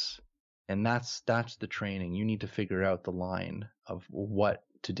assistance. And that's the training. You need to figure out the line of what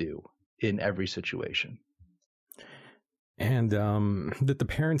to do in every situation. And did the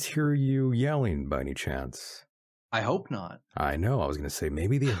parents hear you yelling by any chance? I hope not. I know. I was going to say,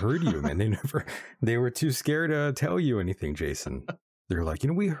 maybe they heard you, man. They were too scared to tell you anything, Jason. They're like,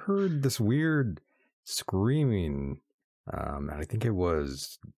 we heard this weird screaming. And I think it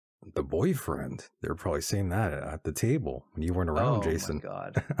was the boyfriend. They were probably saying that at the table when you weren't around, Jason. Oh my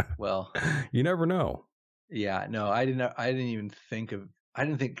God. Well, you never know. Yeah, no, I didn't even think of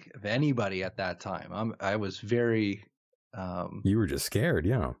anybody at that time. I was very, you were just scared.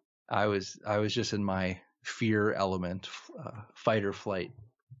 Yeah. I was just in my fear element, fight or flight,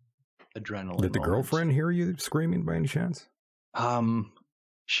 adrenaline. Did the girlfriend hear you screaming by any chance?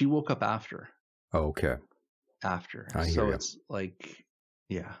 She woke up after. Oh, okay. After. I hear so you. It's like,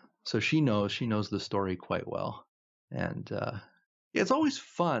 yeah. So she knows the story quite well. And Yeah, it's always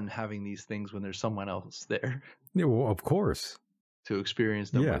fun having these things when there's someone else there Yeah, well, of course. to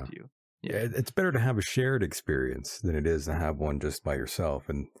experience them with you. Yeah, it's better to have a shared experience than it is to have one just by yourself.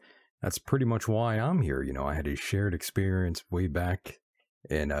 And that's pretty much why I'm here. You know, I had a shared experience way back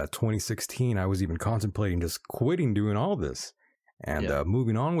in 2016. I was even contemplating just quitting doing all this and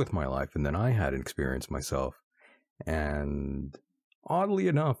moving on with my life. And then I had an experience myself. And oddly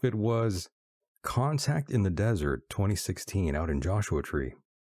enough, it was Contact in the Desert 2016 out in Joshua Tree.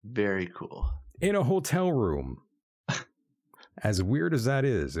 Very cool. In a hotel room. As weird as that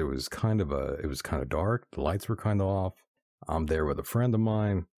is, it was kind of dark. The lights were kind of off. I'm there with a friend of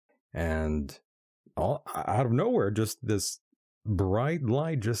mine, and all out of nowhere, just this bright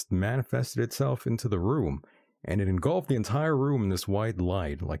light just manifested itself into the room, and it engulfed the entire room in this white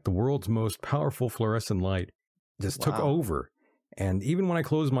light, like the world's most powerful fluorescent light just took over. And even when I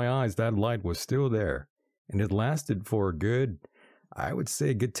closed my eyes, that light was still there, and it lasted for a good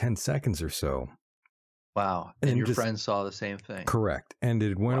 10 seconds or so. Wow. And your friend saw the same thing. Correct. And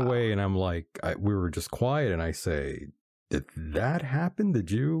it went away, and I'm like, we were just quiet, and I say, did that happen? Did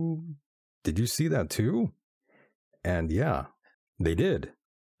you see that too? And yeah, they did.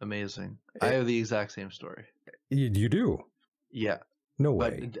 Amazing. I have the exact same story. You do? Yeah. No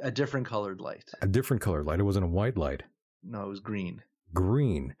way. But a different colored light. A different colored light. It wasn't a white light. No, it was green.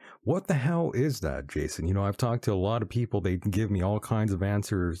 Green. What the hell is that, Jason? You know, I've talked to a lot of people. They give me all kinds of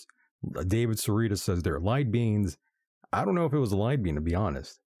answers. David Sarita says they're light beings. I don't know if it was a light being, to be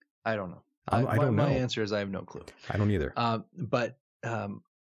honest. I don't know. I don't know. My answer is I have no clue. I don't either. But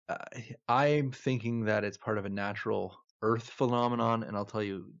I'm thinking that it's part of a natural Earth phenomenon, and I'll tell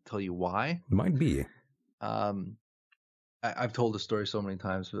you why. Might be. I've told the story so many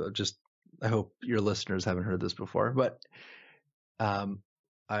times. But I hope your listeners haven't heard this before. But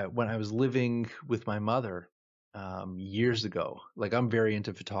when I was living with my mother years ago, like I'm very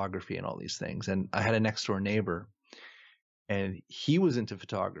into photography and all these things, and I had a next door neighbor, and he was into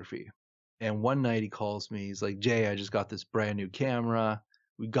photography. And one night he calls me. He's like, "Jay, I just got this brand new camera.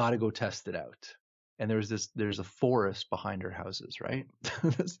 We got to go test it out." And there's a forest behind our houses, right?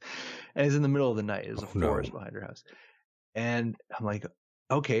 And it's in the middle of the night. There's a forest behind our house. And I'm like,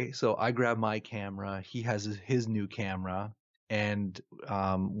 okay. So I grab my camera. He has his new camera. And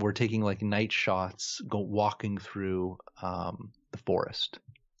we're taking like night shots, walking through the forest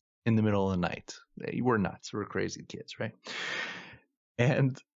in the middle of the night. We're nuts. We're crazy kids, right?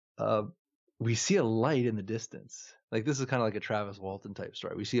 And we see a light in the distance. Like this is kind of like a Travis Walton type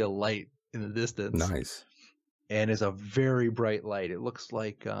story. We see a light in the distance. Nice. And it's a very bright light. It looks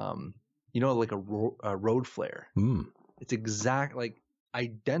like, like a road flare. It's like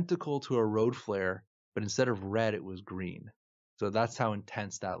identical to a road flare, but instead of red, it was green. So that's how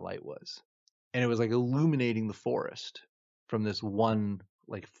intense that light was. And it was like illuminating the forest from this one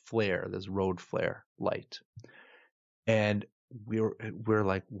like flare, this road flare light. And we're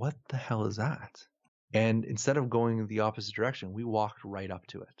like, what the hell is that? And instead of going the opposite direction, we walked right up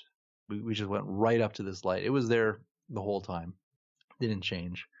to it. We just went right up to this light. It was there the whole time. Didn't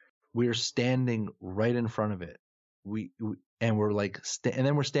change. We were standing right in front of it. And we're like, and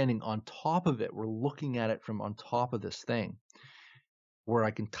then we're standing on top of it. We're looking at it from on top of this thing where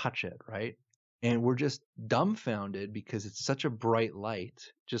I can touch it, right? And we're just dumbfounded because it's such a bright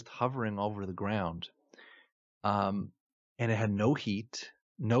light just hovering over the ground. And it had no heat,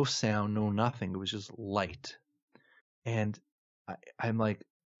 no sound, no nothing. It was just light. And I'm like,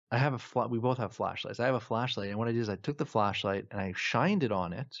 we both have flashlights. I have a flashlight. And what I did is I took the flashlight and I shined it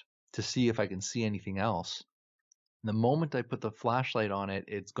on it to see if I can see anything else. And the moment I put the flashlight on it,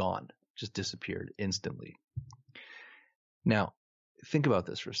 it's gone. Just disappeared instantly. Now, think about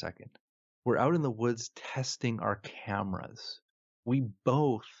this for a second. We're out in the woods testing our cameras. We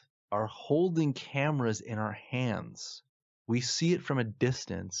both are holding cameras in our hands. We see it from a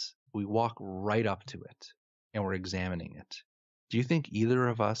distance. We walk right up to it and we're examining it. Do you think either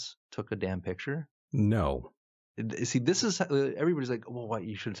of us took a damn picture? No. See, this is everybody's like, well, what?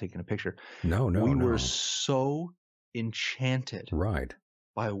 You should have taken a picture. No. We were so enchanted. Right.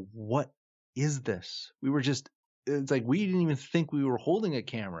 By what is this? We were just, it's like we didn't even think we were holding a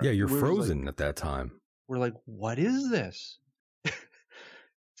camera. Yeah, you're frozen at that time. We're like, what is this?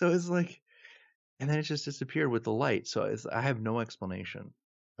 So it's like, and then it just disappeared with the light. So I have no explanation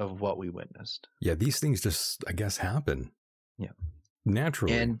of what we witnessed. Yeah, these things just, I guess, happen. Yeah,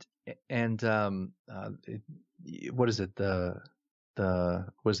 naturally. And what is it? The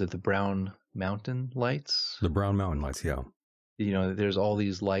Brown Mountain lights? The Brown Mountain lights, yeah. You know, there's all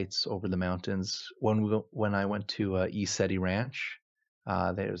these lights over the mountains. When I went to East Seti Ranch,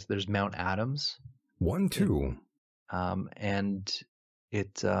 there's Mount Adams. One, too. And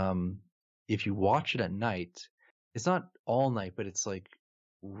it, if you watch it at night, it's not all night, but it's like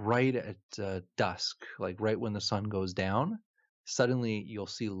right at dusk, like right when the sun goes down, suddenly you'll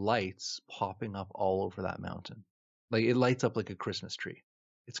see lights popping up all over that mountain. Like it lights up like a Christmas tree.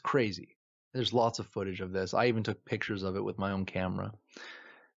 It's crazy. There's lots of footage of this. I even took pictures of it with my own camera.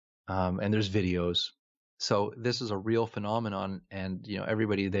 And there's videos. So this is a real phenomenon. And,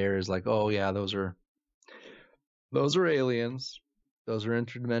 everybody there is like, oh yeah, those are aliens. Those are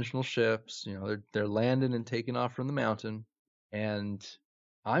interdimensional ships. They're landing and taking off from the mountain. And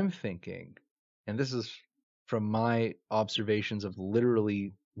I'm thinking, and this is from my observations of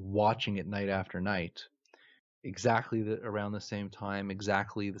literally watching it night after night, exactly around the same time,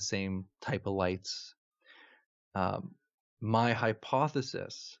 exactly the same type of lights. My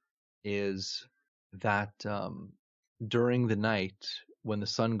hypothesis is that during the night, when the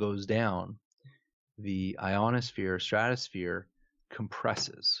sun goes down, the ionosphere, stratosphere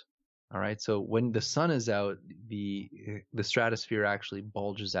compresses. All right. So when the sun is out, the stratosphere actually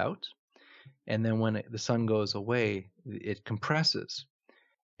bulges out. And then when the sun goes away, it compresses.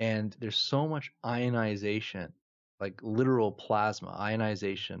 And there's so much ionization, like literal plasma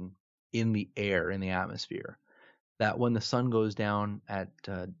ionization in the air, in the atmosphere, that when the sun goes down at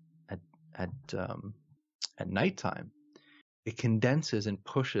nighttime, it condenses and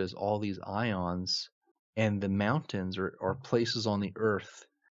pushes all these ions, and the mountains or places on the earth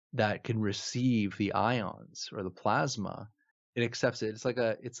that can receive the ions or the plasma, it accepts it. It's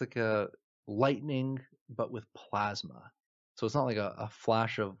like a lightning, but with plasma. So it's not like a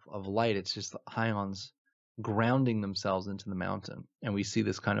flash of light. It's just the ions grounding themselves into the mountain. And we see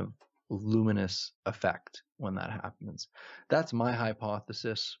this kind of luminous effect when that happens. That's my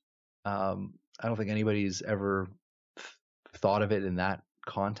hypothesis. I don't think anybody's ever thought of it in that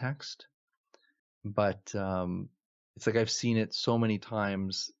context. But it's like I've seen it so many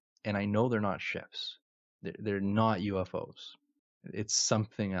times, and I know they're not ships. They're not UFOs. It's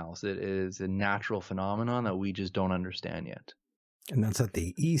something else. It is a natural phenomenon that we just don't understand yet. And that's at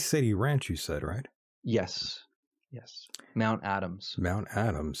the East City Ranch, you said, right? Yes. Mount Adams. Mount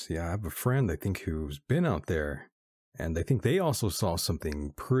Adams. Yeah, I have a friend, I think, who's been out there, and I think they also saw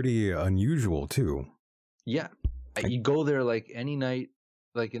something pretty unusual, too. Yeah. You go there like any night,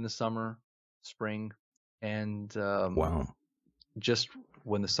 like in the summer, spring, and wow. Just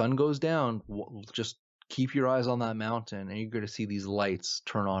when the sun goes down, just keep your eyes on that mountain, and you're going to see these lights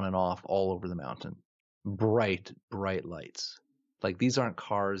turn on and off all over the mountain. Bright lights. Like these aren't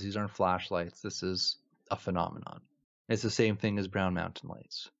cars, these aren't flashlights. This is a phenomenon. It's the same thing as Brown Mountain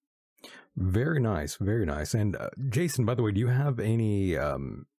lights. Very nice, very nice. And Jason, by the way, do you have any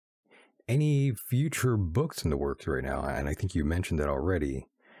future books in the works right now? And I think you mentioned that already.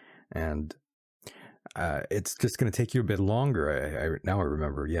 And it's just going to take you a bit longer. Now I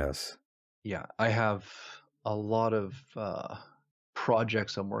remember. Yes. Yeah, I have a lot of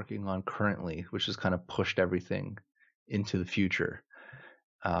projects I'm working on currently, which has kind of pushed everything into the future.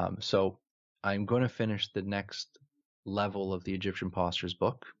 So I'm going to finish the next level of the Egyptian Postures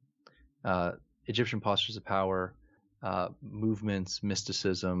book. Egyptian Postures of Power, Movements,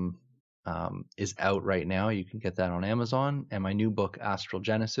 Mysticism, is out right now. You can get that on Amazon. And my new book, Astral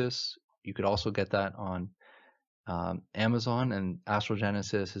Genesis, you could also get that on Amazon. And Astral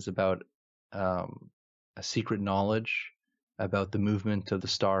Genesis is about a secret knowledge about the movement of the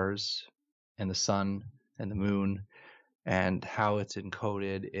stars and the sun and the moon, and how it's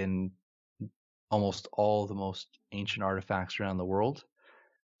encoded in almost all the most ancient artifacts around the world,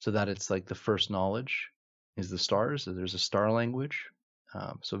 so that it's like the first knowledge is the stars. So there's a star language.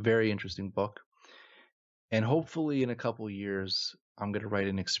 So very interesting book. And hopefully in a couple of years, I'm going to write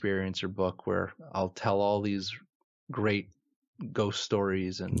an experiencer book where I'll tell all these great ghost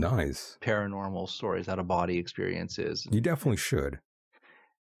stories and nice paranormal stories, out of body experiences. You definitely should.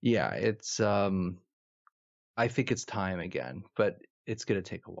 Yeah, it's I think it's time again, but it's going to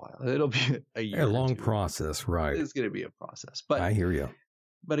take a while. It'll be a year. A long process, right? It's going to be a process. But I hear you.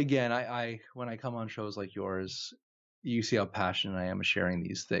 But again, I when I come on shows like yours, you see how passionate I am sharing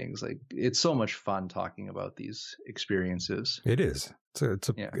these things. Like it's so much fun talking about these experiences. It is. It's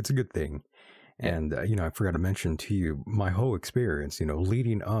a good thing. And, I forgot to mention to you, my whole experience,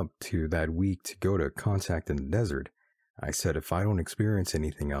 leading up to that week to go to Contact in the Desert, I said, if I don't experience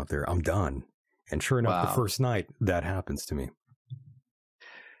anything out there, I'm done. And sure enough, the first night, that happens to me.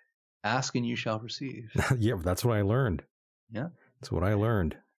 Ask and you shall receive. Yeah, that's what I learned. Yeah. That's what I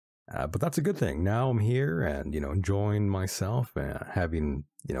learned. But that's a good thing. Now I'm here and, enjoying myself and having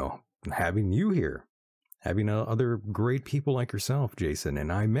you here, having other great people like yourself, Jason.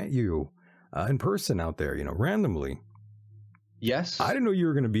 And I met you in person out there, randomly. Yes. I didn't know you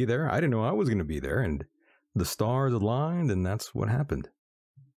were going to be there. I didn't know I was going to be there. And the stars aligned, and that's what happened.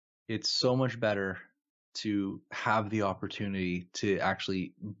 It's so much better to have the opportunity to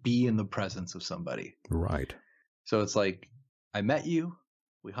actually be in the presence of somebody. Right. So it's like, I met you,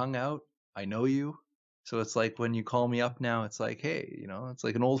 we hung out, I know you. So it's like when you call me up now, it's like, hey, it's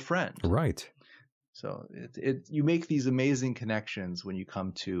like an old friend. Right. So you make these amazing connections when you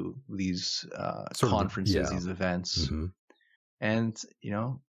come to these conferences, these events. Mm-hmm. And,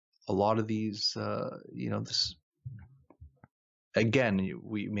 a lot of these, this, again,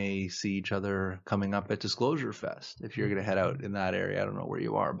 we may see each other coming up at Disclosure Fest. If you're going to head out in that area, I don't know where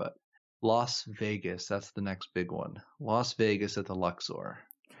you are, but Las Vegas, that's the next big one. Las Vegas at the Luxor.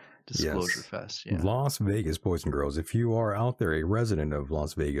 Disclosure Fest. Yeah. Las Vegas, boys and girls. If you are out there, a resident of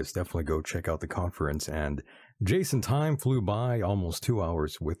Las Vegas, definitely go check out the conference. And Jason, time flew by, almost 2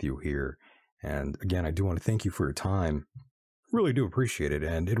 hours with you here. And again, I do want to thank you for your time. Really do appreciate it.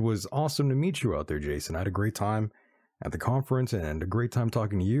 And it was awesome to meet you out there, Jason. I had a great time at the conference and a great time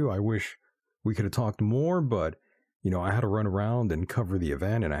talking to you. I wish we could have talked more, but, I had to run around and cover the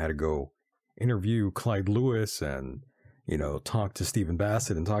event, and I had to go interview Clyde Lewis and talk to Stephen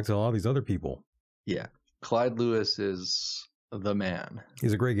Bassett and talk to all these other people. Yeah. Clyde Lewis is the man.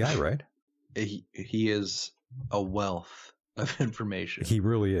 He's a great guy, right? He is a wealth of information. He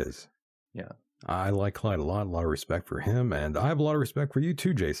really is. Yeah. I like Clyde a lot of respect for him, and I have a lot of respect for you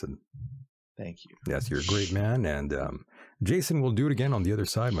too, Jason. Thank you. Yes, you're a great man, and Jason will do it again on the other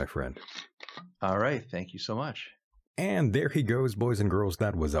side, my friend. All right. Thank you so much. And there he goes, boys and girls.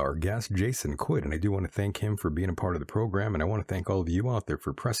 That was our guest, Jason Quitt, and I do want to thank him for being a part of the program, and I want to thank all of you out there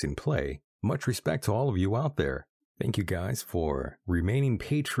for pressing play. Much respect to all of you out there. Thank you guys for remaining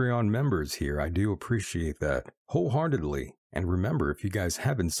Patreon members here. I do appreciate that wholeheartedly. And remember, if you guys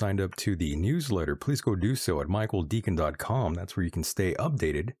haven't signed up to the newsletter, please go do so at michaeldecon.com. That's where you can stay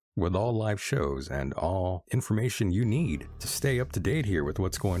updated with all live shows and all information you need to stay up to date here with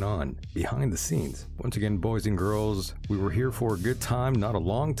what's going on behind the scenes. Once again, boys and girls, we were here for a good time, not a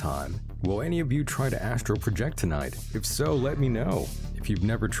long time. Will any of you try to astral project tonight? If so, let me know. If you've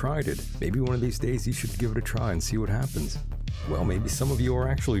never tried it, maybe one of these days you should give it a try and see what happens. Well, maybe some of you are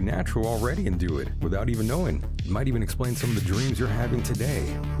actually natural already and do it without even knowing. It might even explain some of the dreams you're having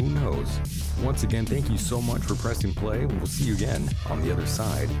today. Who knows? Once again, thank you so much for pressing play. We'll see you again on the other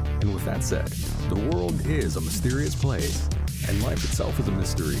side. And with that said, the world is a mysterious place, and life itself is a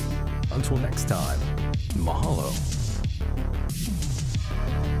mystery. Until next time, mahalo.